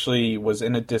 I actually was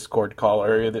in a Discord call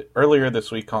earlier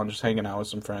this week, Colin, just hanging out with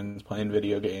some friends, playing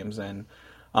video games, and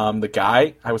the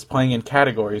guy I was playing in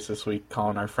categories this week,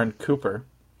 Colin, our friend Cooper,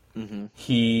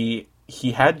 he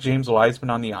had James Wiseman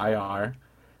on the IR,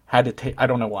 had to take, I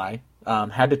don't know why,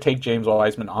 had to take James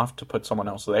Wiseman off to put someone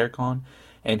else there, Colin,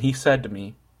 and he said to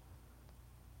me,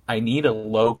 I need a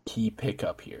low-key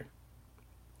pickup here.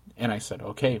 And I said,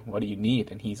 okay, what do you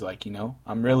need? And he's like,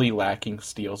 I'm really lacking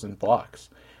steals and blocks.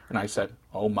 And I said,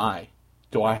 oh my,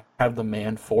 do I have the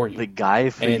man for you? The guy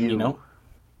for you.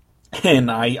 And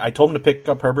I told him to pick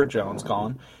up Herbert Jones,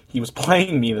 Colin. He was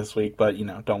playing me this week, but,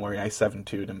 don't worry, I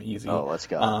 7-2'd him easy. Oh, let's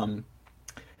go.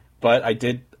 But I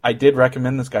did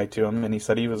recommend this guy to him, and he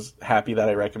said he was happy that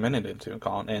I recommended it to him,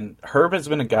 Colin. And Herb has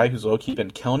been a guy who's low-key been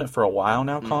killing it for a while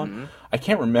now, Colin. I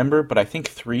can't remember, but I think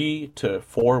 3 to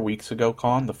 4 weeks ago,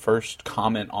 Colin, the first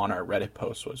comment on our Reddit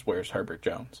post was, "Where's Herbert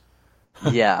Jones?"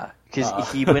 Yeah,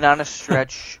 because he went on a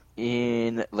stretch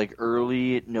in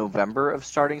early November of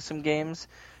starting some games,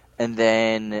 and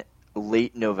then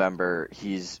late November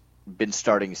he's been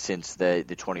starting since the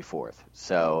 24th.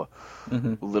 So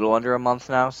a little under a month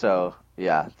now. So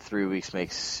yeah, 3 weeks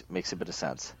makes a bit of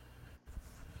sense.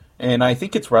 And I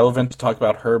think it's relevant to talk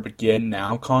about Herb again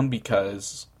now, Con,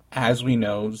 because as we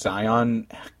know, Zion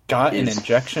got an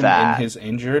injection in his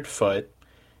injured foot,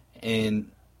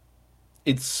 and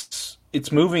it's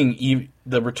moving.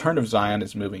 The return of Zion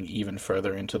is moving even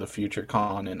further into the future,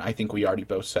 Con. And I think we already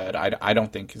both said I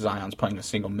don't think Zion's playing a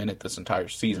single minute this entire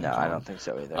season. No, Con. I don't think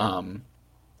so either.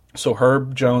 So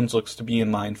Herb Jones looks to be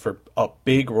in line for a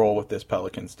big role with this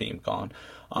Pelicans team, Con.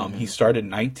 He started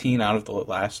 19 out of the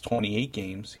last 28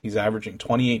 games. He's averaging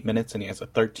 28 minutes, and he has a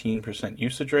 13%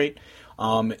 usage rate.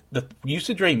 The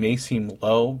usage rate may seem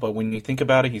low, but when you think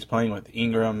about it, he's playing with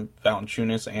Ingram,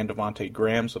 Valanciunas, and Devontae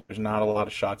Graham, so there's not a lot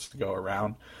of shots to go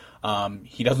around.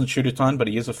 He doesn't shoot a ton, but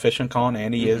he is efficient, Colin,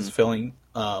 and he is filling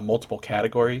multiple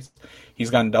categories. He's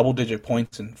gotten double-digit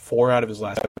points in 4 out of his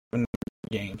last 7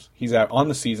 games. On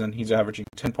the season, he's averaging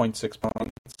 10.6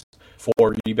 points,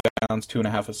 4 rebounds,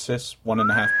 2.5 assists,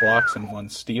 1.5 blocks, and 1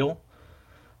 steal.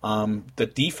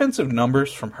 The defensive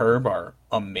numbers from Herb are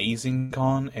amazing,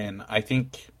 Con, and I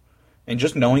think, and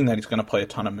just knowing that he's going to play a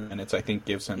ton of minutes, I think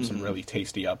gives him some really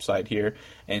tasty upside here.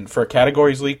 And for a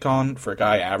categories league, Con, for a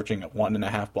guy averaging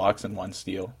 1.5 blocks and 1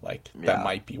 steal, that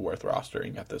might be worth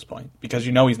rostering at this point, because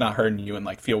he's not hurting you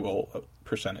in field goal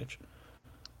percentage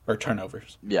or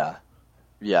turnovers. Yeah,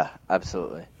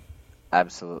 absolutely.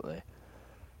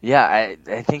 Yeah,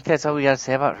 I think that's all we got to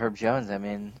say about Herb Jones. I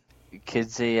mean,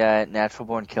 kid's a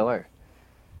natural-born killer.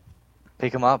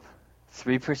 Pick him up.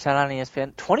 3% on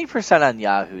ESPN. 20% on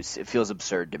Yahoo. It feels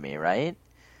absurd to me, right?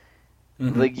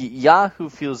 Mm-hmm. Yahoo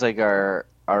feels like our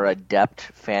adept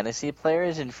fantasy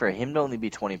players, and for him to only be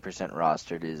 20%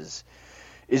 rostered is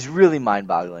really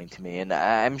mind-boggling to me. And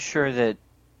I'm sure that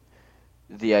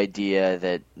the idea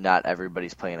that not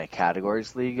everybody's playing a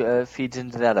categories league feeds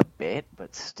into that a bit,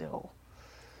 but still.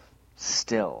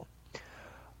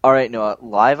 All right, Noah,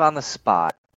 live on the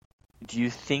spot, do you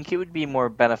think it would be more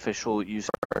beneficial use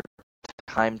our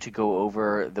time to go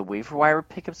over the waiver wire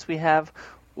pickups we have,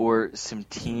 or some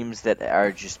teams that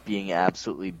are just being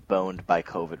absolutely boned by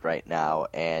COVID right now,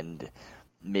 and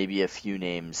maybe a few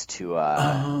names to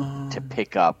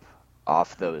pick up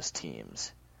off those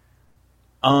teams?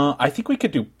 I think we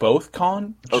could do both,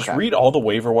 Con. Just read all the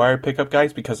waiver wire pickup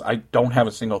guys, because I don't have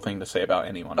a single thing to say about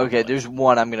anyone. Okay, there's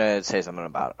one I'm going to say something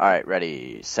about. All right,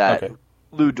 ready, set. Okay.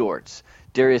 Lou Dortz,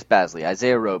 Darius Bazley,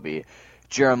 Isaiah Roby,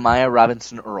 Jeremiah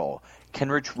Robinson-Earl,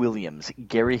 Kenrich Williams,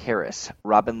 Gary Harris,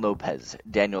 Robin Lopez,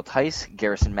 Daniel Tice,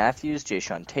 Garrison Matthews,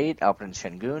 Jayshawn Tate, Alperen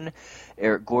Sengun,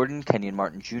 Eric Gordon, Kenyon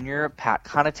Martin Jr., Pat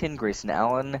Connaughton, Grayson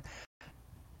Allen,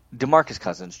 DeMarcus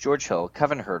Cousins, George Hill,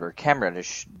 Kevin Huerter, Cam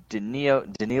Reddish, Danilo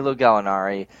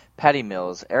Gallinari, Patty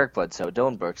Mills, Eric Bledsoe,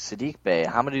 Dylan Brooks, Sadiq Bey,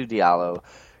 Hamidou Diallo,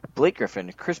 Blake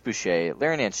Griffin, Chris Boucher,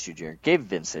 Larry Nance Jr., Gabe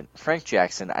Vincent, Frank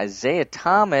Jackson, Isaiah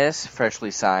Thomas,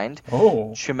 freshly signed,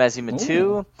 Chimezie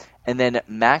Metu, and then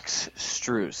Max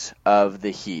Strus of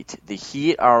the Heat. The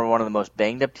Heat are one of the most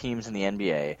banged-up teams in the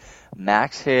NBA.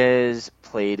 Max has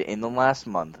played in the last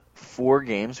month 4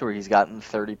 games where he's gotten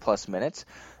 30-plus minutes,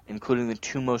 including the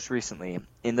 2 most recently.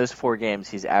 In those 4 games,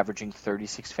 he's averaging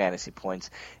 36 fantasy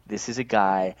points. This is a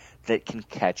guy that can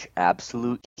catch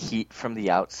absolute heat from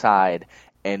the outside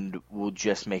and will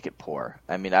just make it pour.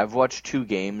 I mean, I've watched 2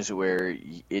 games where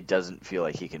it doesn't feel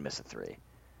like he can miss a 3.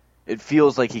 It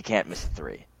feels like he can't miss a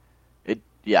 3.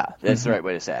 That's the right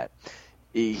way to say it.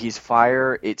 He's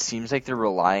fire. It seems like they're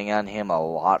relying on him a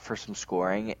lot for some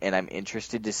scoring, and I'm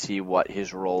interested to see what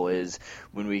his role is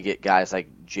when we get guys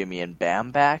like Jimmy and Bam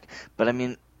back. But, I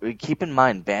mean, keep in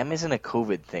mind, Bam isn't a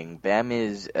COVID thing. Bam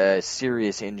is a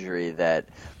serious injury that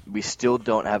we still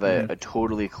don't have a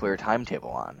totally clear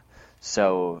timetable on.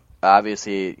 So,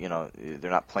 obviously, they're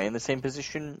not playing the same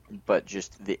position, but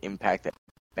just the impact that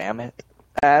Bam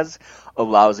has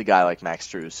allows a guy like Max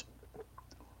Strus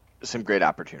some great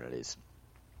opportunities.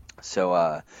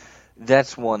 So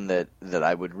that's one that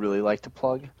I would really like to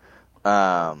plug.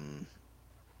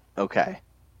 Okay.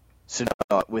 So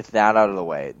with that out of the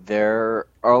way, there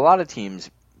are a lot of teams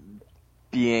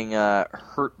being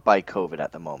hurt by COVID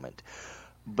at the moment,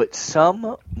 but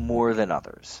some more than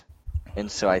others.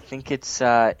 And so I think it's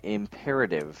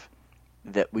imperative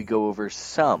that we go over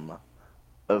some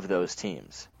of those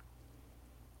teams.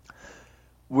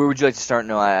 Where would you like to start,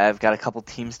 Noah? I've got a couple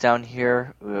teams down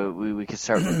here. We could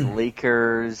start with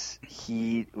Lakers,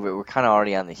 Heat. We're kind of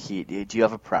already on the Heat. Do you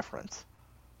have a preference?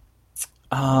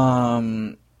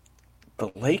 The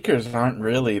Lakers aren't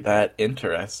really that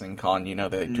interesting, Con.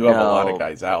 They do have a lot of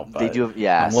guys out. But they do.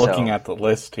 Yeah. I'm looking at the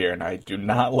list here, and I do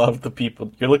not love the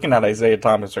people. You're looking at Isaiah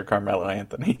Thomas or Carmelo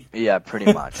Anthony. Yeah,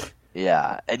 pretty much.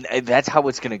 Yeah, and that's how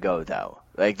it's going to go, though.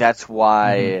 That's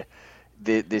why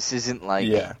this isn't like.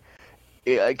 Yeah.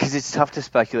 Because it's tough to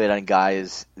speculate on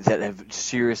guys that have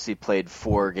seriously played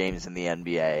 4 games in the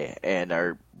NBA and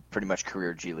are pretty much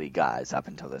career G League guys up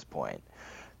until this point.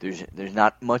 There's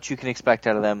not much you can expect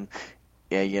out of them.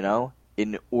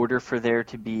 In order for there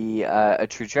to be a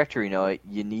trajectory,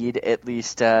 you need at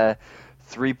least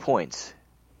 3 points,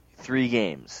 3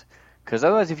 games. Because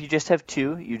otherwise, if you just have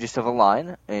 2, you just have a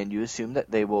line, and you assume that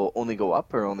they will only go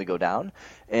up or only go down.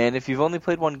 And if you've only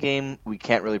played 1 game, we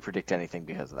can't really predict anything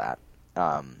because of that.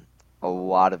 A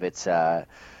lot of it's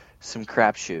some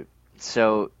crapshoot.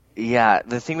 So, yeah,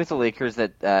 the thing with the Lakers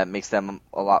that makes them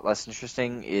a lot less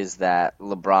interesting is that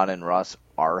LeBron and Russ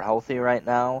are healthy right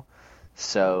now.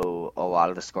 So a lot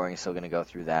of the scoring is still going to go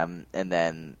through them. And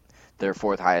then their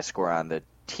fourth highest scorer on the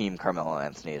team, Carmelo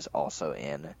Anthony, is also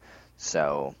in.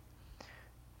 So,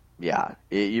 yeah,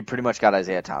 you pretty much got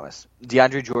Isaiah Thomas.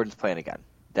 DeAndre Jordan's playing again.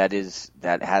 That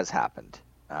has happened.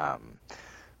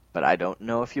 But I don't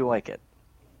know if you like it.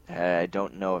 I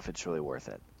don't know if it's really worth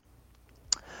it.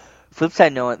 Flip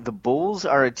side, Noah, the Bulls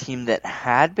are a team that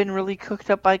had been really cooked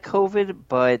up by COVID,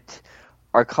 but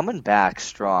are coming back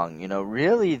strong.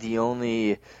 Really the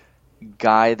only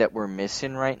guy that we're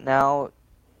missing right now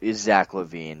is Zach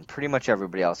LaVine. Pretty much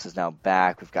everybody else is now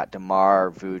back. We've got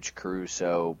DeMar, Vooch,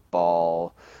 Caruso,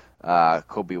 Ball,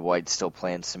 Kobe White still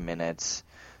playing some minutes.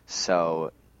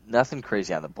 So nothing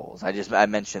crazy on the Bulls. I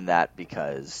mentioned that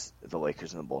because the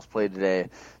Lakers and the Bulls played today,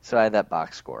 so I had that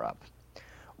box score up.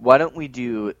 Why don't we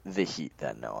do the Heat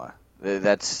then, Noah?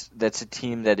 That's a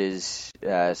team that is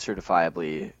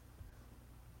certifiably,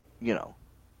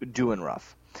 doing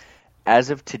rough. As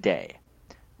of today,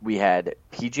 we had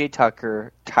P.J.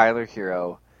 Tucker, Tyler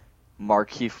Hero,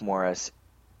 Markieff Morris,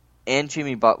 and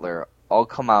Jimmy Butler all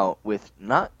come out with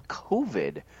not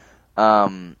COVID,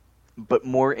 but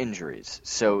more injuries.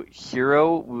 So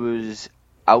Hero was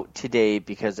out today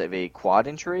because of a quad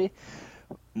injury,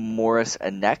 Morris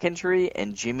a neck injury,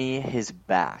 and Jimmy his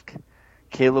back.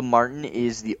 Caleb Martin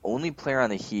is the only player on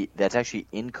the Heat that's actually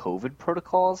in COVID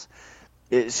protocols.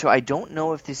 So I don't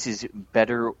know if this is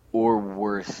better or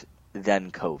worse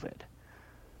than COVID.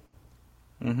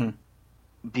 Mm-hmm.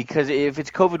 Because if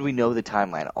it's COVID, we know the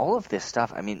timeline. All of this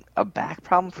stuff, a back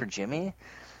problem for Jimmy,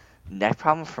 neck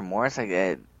problem for Morris,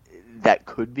 that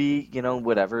could be,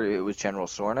 whatever. It was general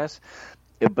soreness.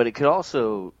 But it could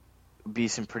also be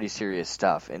some pretty serious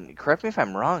stuff. And correct me if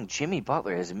I'm wrong, Jimmy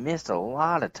Butler has missed a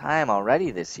lot of time already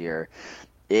this year.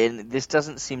 And this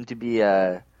doesn't seem to be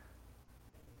a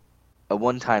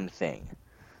one-time thing.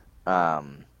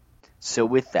 So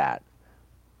with that,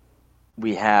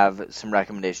 we have some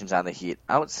recommendations on the Heat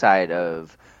outside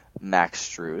of Max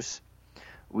Strus.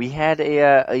 We had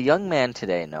a young man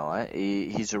today, Noah.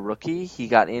 He's a rookie. He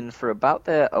got in for about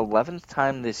the 11th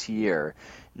time this year,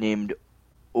 named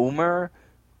Omer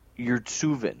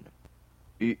Yurtseven.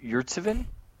 Yurtseven.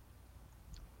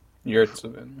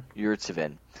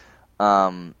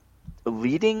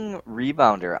 Leading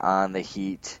rebounder on the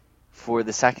Heat for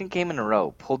the second game in a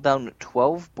row. Pulled down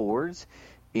 12 boards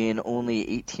in only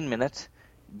 18 minutes.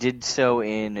 Did so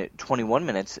in 21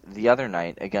 minutes the other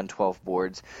night. Again, 12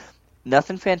 boards.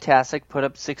 Nothing fantastic. Put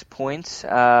up 6 points.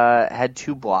 Had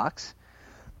 2 blocks.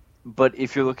 But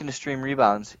if you're looking to stream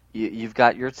rebounds, you've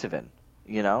got Yurtseven.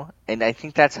 And I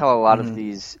think that's how a lot of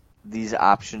these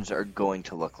options are going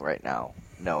to look right now,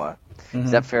 Noah. Mm-hmm.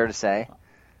 Is that fair to say?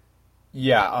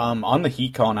 Yeah, on the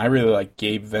Heat, Colin, I really like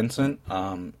Gabe Vincent.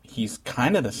 He's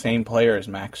kind of the same player as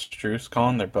Max Strus,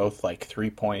 Colin. They're both like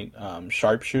 3-point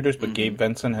sharpshooters, but Gabe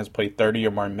Vincent has played 30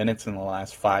 or more minutes in the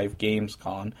last 5 games,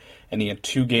 Colin, and he had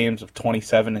 2 games of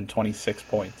 27 and 26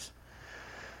 points.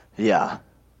 Yeah.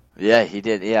 Yeah, he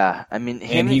did, yeah.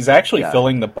 And he's actually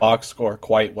filling the box score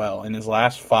quite well. In his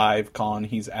last 5, Colin,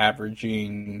 he's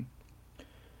averaging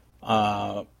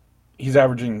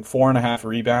 4.5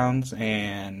 rebounds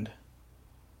and...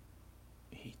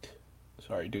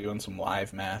 Sorry, doing some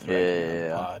live math right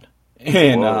here on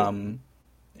the pod.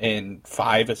 And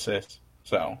 5 assists.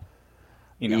 So,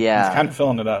 he's kind of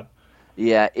filling it up.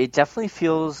 Yeah, it definitely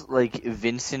feels like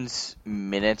Vincent's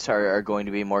minutes are going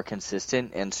to be more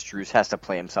consistent, and Strus has to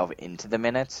play himself into the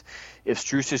minutes. If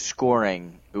Strus is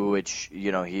scoring, which,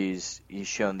 he's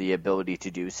shown the ability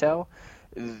to do so,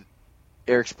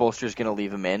 Eric Spoelstra is going to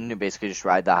leave him in and basically just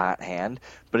ride the hot hand.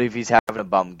 But if he's having a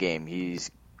bum game,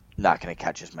 he's not going to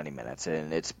catch as many minutes,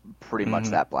 and it's pretty much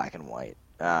that black and white.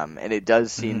 And it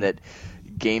does seem that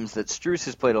games that Strus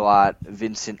has played a lot,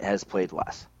 Vincent has played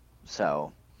less.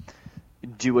 So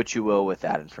do what you will with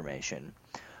that information.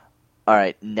 All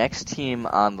right, next team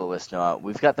on the list, Noah,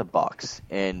 we've got the Bucks.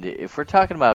 And if we're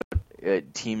talking about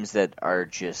teams that are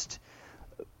just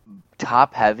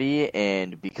top-heavy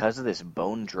and because of this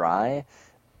bone dry,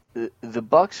 the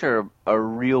Bucks are a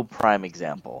real prime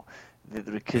example.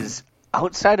 Because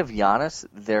outside of Giannis,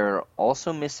 they're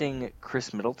also missing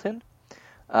Chris Middleton,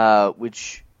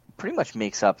 which pretty much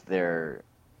makes up their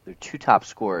 2 top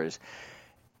scorers.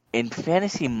 And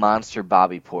fantasy monster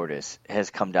Bobby Portis has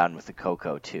come down with the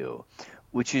Coco too,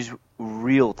 which is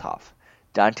real tough.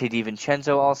 Dante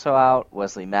DiVincenzo also out.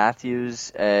 Wesley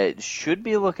Matthews should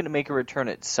be looking to make a return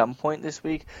at some point this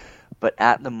week, but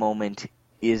at the moment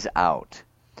is out.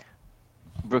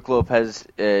 Brook Lopez,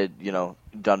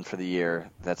 done for the year.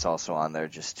 That's also on there,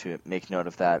 just to make note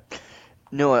of that.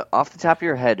 Noah, off the top of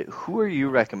your head, who are you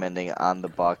recommending on the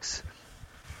Bucks?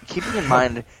 Keeping in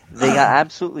mind they got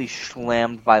absolutely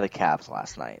slammed by the Cavs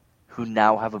last night. who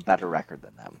now have a better record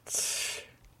than them.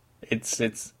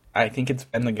 It's. I think it's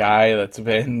been the guy that's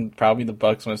been probably the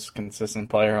Bucks' most consistent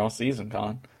player all season,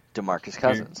 Colin. DeMarcus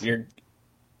Cousins.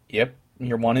 Yep,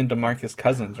 you're one in DeMarcus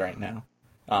Cousins right now.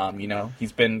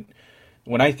 He's been.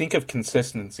 When I think of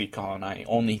consistency, Colin, I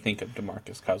only think of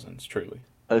DeMarcus Cousins. Truly.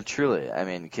 Truly. I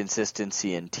mean,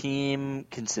 consistency in team,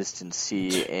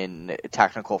 consistency in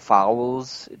technical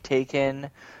fouls taken.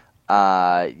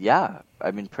 Yeah,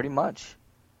 I mean, pretty much.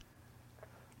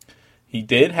 He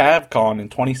did have, Colin, in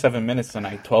 27 minutes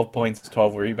tonight, 12 points,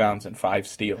 12 rebounds, and 5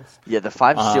 steals. Yeah, the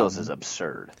 5 steals is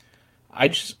absurd. I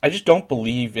just don't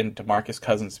believe in DeMarcus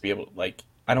Cousins to be able to,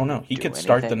 I don't know. He could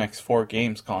start the next 4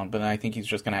 games, Colin, but then I think he's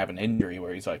just going to have an injury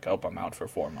where he's like, oh, I'm out for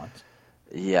 4 months.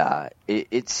 Yeah,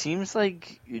 it seems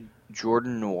like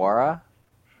Jordan Nwora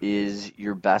is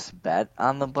your best bet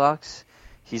on the Bucks.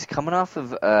 He's coming off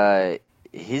of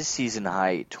his season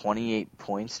high 28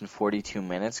 points in 42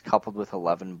 minutes, coupled with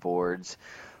 11 boards,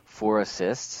 4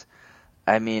 assists.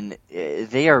 I mean,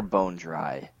 they are bone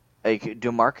dry. Like,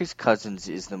 DeMarcus Cousins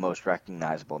is the most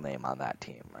recognizable name on that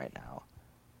team right now.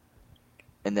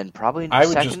 And then probably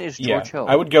second is George Hill.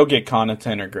 I would go get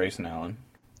Connaughton or Grayson Allen.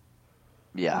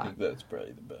 Yeah. I think that's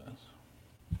probably the best.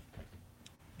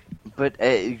 But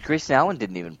Grayson Allen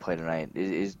didn't even play tonight.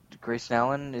 Is Grayson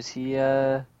Allen, is he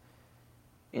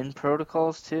in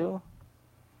protocols too?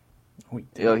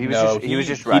 He was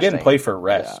just resting. He didn't play for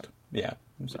rest. Yeah.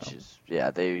 So. Which is,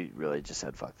 they really just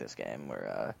said, fuck this game.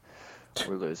 We're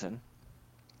losing.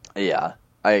 Yeah,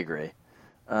 I agree.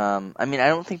 I mean, I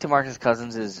don't think DeMarcus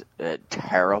Cousins is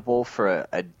terrible for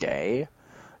a day.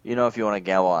 If you want to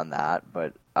gamble on that.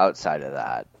 But outside of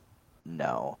that,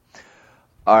 no.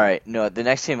 All right, no, the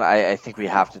next team I think we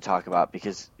have to talk about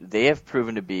because they have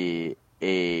proven to be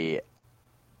a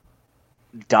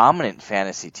dominant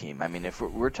fantasy team. I mean, if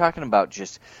we're talking about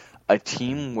just a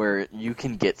team where you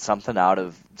can get something out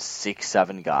of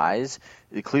 6-7 guys,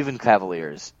 the Cleveland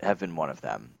Cavaliers have been one of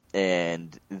them.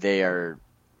 And they are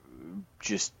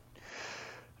just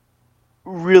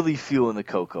really fueling the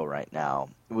cocoa right now.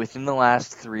 Within the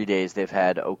last 3 days, they've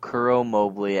had Okoro,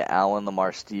 Mobley, Allen,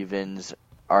 Lamar Stevens,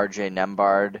 R.J.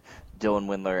 Nembhard, Dylan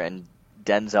Windler, and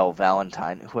Denzel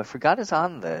Valentine, who I forgot is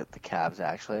on the Cavs,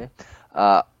 actually,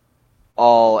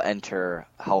 all enter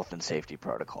health and safety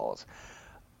protocols,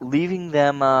 leaving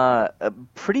them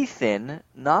pretty thin,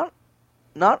 not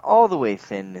all the way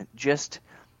thin, just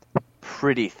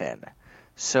pretty thin.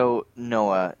 So,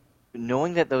 Noah,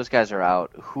 knowing that those guys are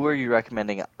out, who are you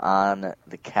recommending on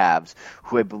the Cavs,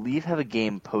 who I believe have a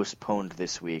game postponed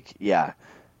this week? Yeah,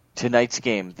 tonight's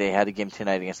game, they had a game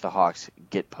tonight against the Hawks,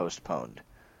 get postponed.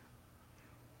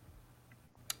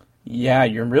 Yeah,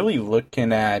 you're really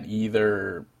looking at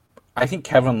either... I think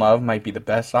Kevin Love might be the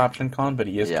best option, Colin, but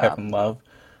he is Kevin Love.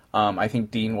 I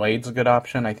think Dean Wade's a good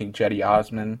option. I think Cedi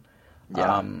Osman.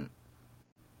 Yeah.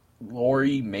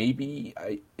 Laurie, maybe.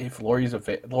 If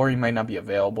Laurie might not be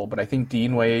available, but I think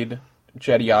Dean Wade,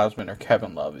 Cedi Osman, or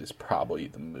Kevin Love is probably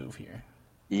the move here.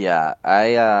 Yeah,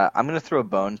 I'm going to throw a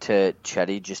bone to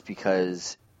Cedi just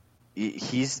because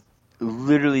he's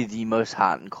literally the most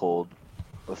hot and cold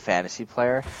fantasy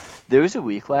player. There was a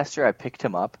week last year I picked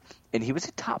him up, and he was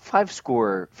a top 5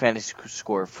 fantasy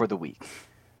scorer for the week.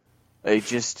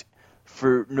 Just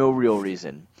for no real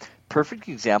reason. Perfect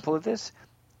example of this,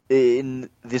 in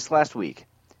this last week,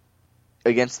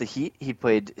 against the Heat, he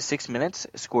played 6 minutes,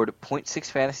 scored 0.6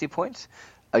 fantasy points.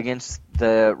 Against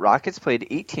the Rockets, played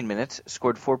 18 minutes,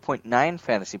 scored 4.9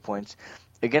 fantasy points.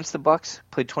 Against the Bucks,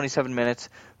 played 27 minutes,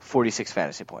 46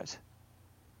 fantasy points.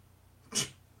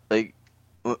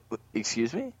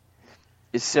 Excuse me?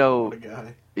 So, what a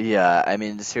guy. Yeah, I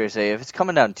mean, seriously, if it's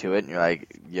coming down to it, and you're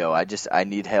like, yo, I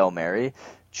need Hail Mary,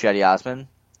 Cedi Osman,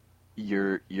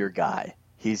 you're your guy.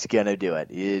 He's going to do it.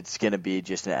 It's going to be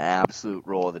just an absolute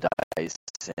roll of the dice,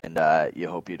 and you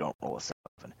hope you don't roll a 7.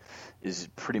 Is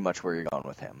pretty much where you're going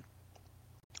with him.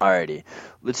 Alrighty,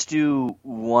 let's do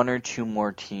 1 or 2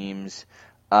 more teams.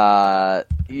 A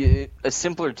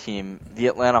simpler team, the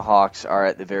Atlanta Hawks are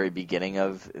at the very beginning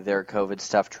of their COVID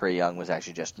stuff. Trae Young was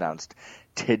actually just announced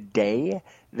today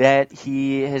that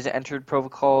he has entered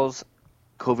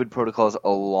COVID protocols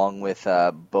along with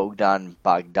Bogdan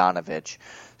Bogdanovic.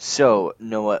 So,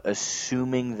 Noah,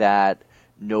 assuming that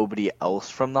nobody else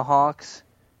from the Hawks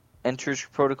enters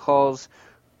protocols,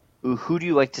 who do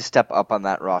you like to step up on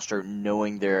that roster,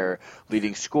 knowing their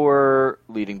leading scorer,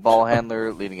 leading ball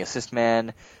handler, leading assist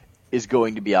man is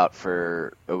going to be out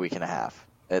for a week and a half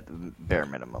at the bare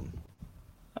minimum?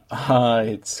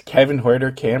 It's Kevin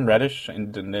Huerter, Cam Reddish,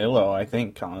 and Danilo, I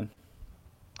think, Colin.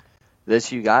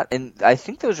 that you got? And I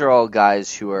think those are all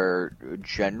guys who are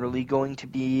generally going to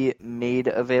be made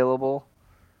available.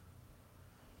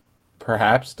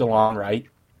 Perhaps DeLon Wright,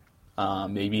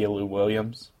 maybe a Lou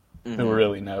Williams. Who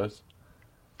really knows?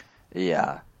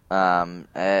 Yeah.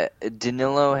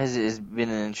 Danilo has been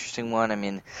an interesting one. I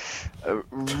mean,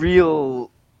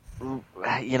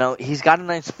 he's got a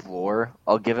nice floor.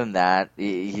 I'll give him that.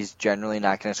 He's generally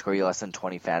not going to score you less than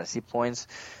 20 fantasy points.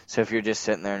 So if you're just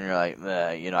sitting there and you're like,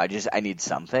 I need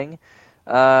something,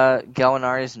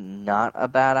 Gallinari is not a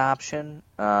bad option.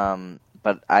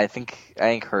 But I think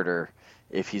Herter,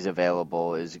 if he's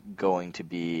available, is going to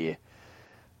be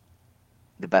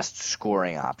the best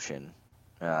scoring option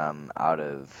out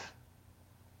of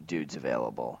dudes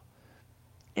available.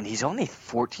 And he's only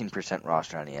 14%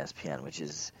 roster on ESPN, which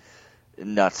is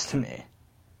nuts to me.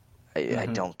 I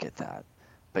don't get that.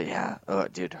 But yeah,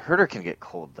 dude, Herter can get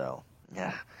cold though.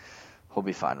 Yeah, he'll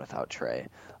be fine without Trey.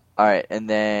 All right, and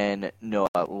then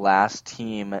last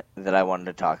team that I wanted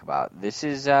to talk about. This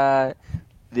is an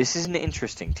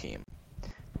interesting team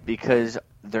because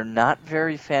they're not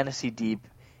very fantasy deep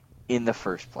in the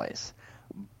first place,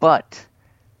 but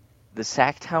the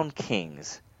Sacktown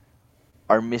Kings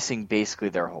are missing basically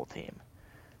their whole team.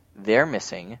 They're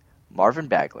missing Marvin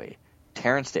Bagley,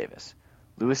 Terrence Davis,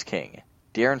 Lewis King,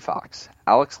 De'Aaron Fox,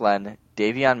 Alex Len,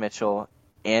 Davion Mitchell,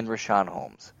 and Rashawn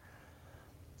Holmes.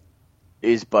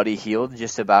 Is Buddy Hield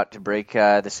just about to break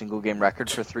the single-game record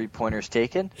for three-pointers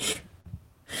taken?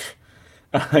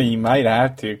 You might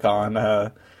have to, Colin.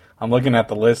 I'm looking at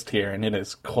the list here, and it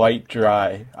is quite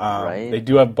dry. Right? They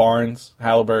do have Barnes,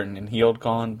 Halliburton, and Hield,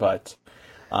 Colin, but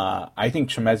I think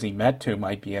Chimezie Metu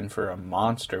might be in for a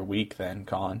monster week then,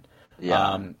 Colin.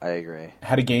 Yeah, I agree.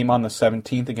 Had a game on the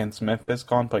 17th against Memphis,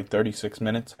 Colin, played 36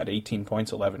 minutes, had 18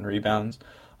 points, 11 rebounds.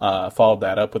 Followed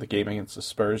that up with a game against the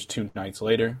Spurs 2 nights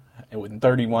later. And within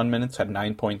 31 minutes, had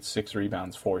 9.6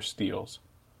 rebounds, 4 steals.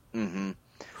 Mm-hmm.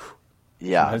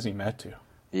 Yeah. Chimezie Metu.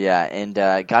 Yeah, and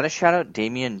got to shout out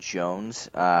Damian Jones,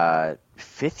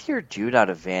 fifth-year dude out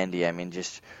of Vandy. I mean,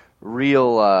 just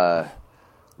real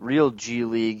G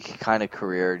League kind of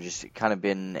career, just kind of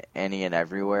been any and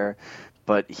everywhere.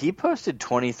 But he posted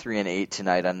 23 and 8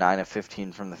 tonight on 9 of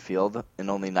 15 from the field in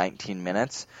only 19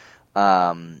 minutes.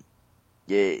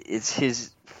 It's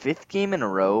his fifth game in a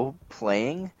row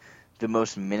playing the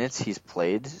most minutes he's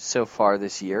played so far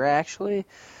this year, actually.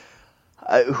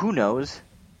 Who knows?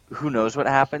 Who knows what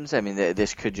happens? I mean,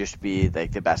 this could just be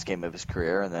like the best game of his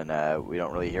career, and then we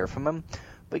don't really hear from him.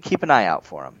 But keep an eye out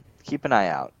for him. Keep an eye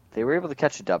out. They were able to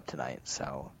catch a dub tonight,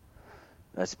 so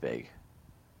that's big.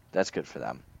 That's good for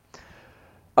them.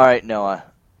 All right, Noah,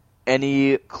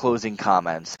 any closing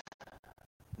comments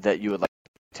that you would like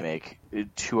to make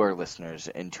to our listeners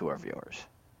and to our viewers?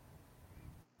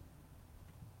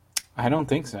 I don't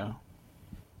think so.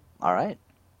 All right.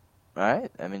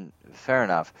 I mean, fair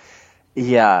enough.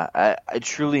 Yeah, I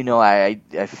truly know. I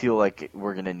feel like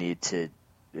we're going to need to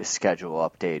schedule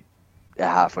update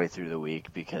halfway through the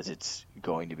week because it's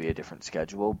going to be a different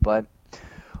schedule, but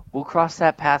we'll cross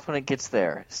that path when it gets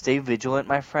there. Stay vigilant,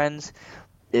 my friends.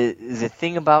 The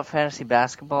thing about fantasy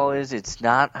basketball is it's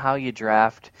not how you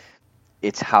draft,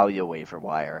 it's how you waiver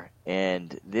wire.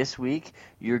 And this week,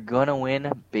 you're going to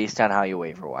win based on how you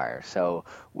waiver wire. So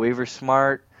waiver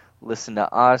smart, listen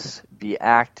to us, be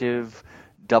active,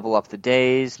 double up the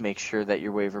days, make sure that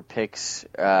your waiver picks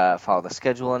follow the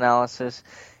schedule analysis,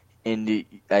 and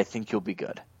I think you'll be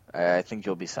good. I think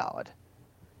you'll be solid.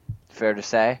 Fair to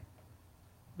say?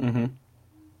 Mm-hmm.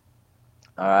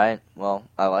 All right. Well,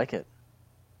 I like it.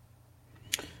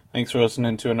 Thanks for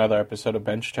listening to another episode of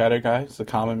Bench Chatter, guys, the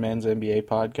Common Man's NBA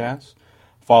podcast.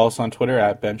 Follow us on Twitter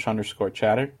at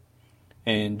bench_chatter.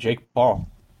 And Jake Paul,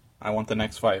 I want the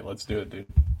next fight. Let's do it, dude.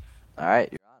 All right.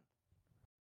 You're on.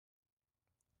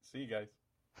 See you guys.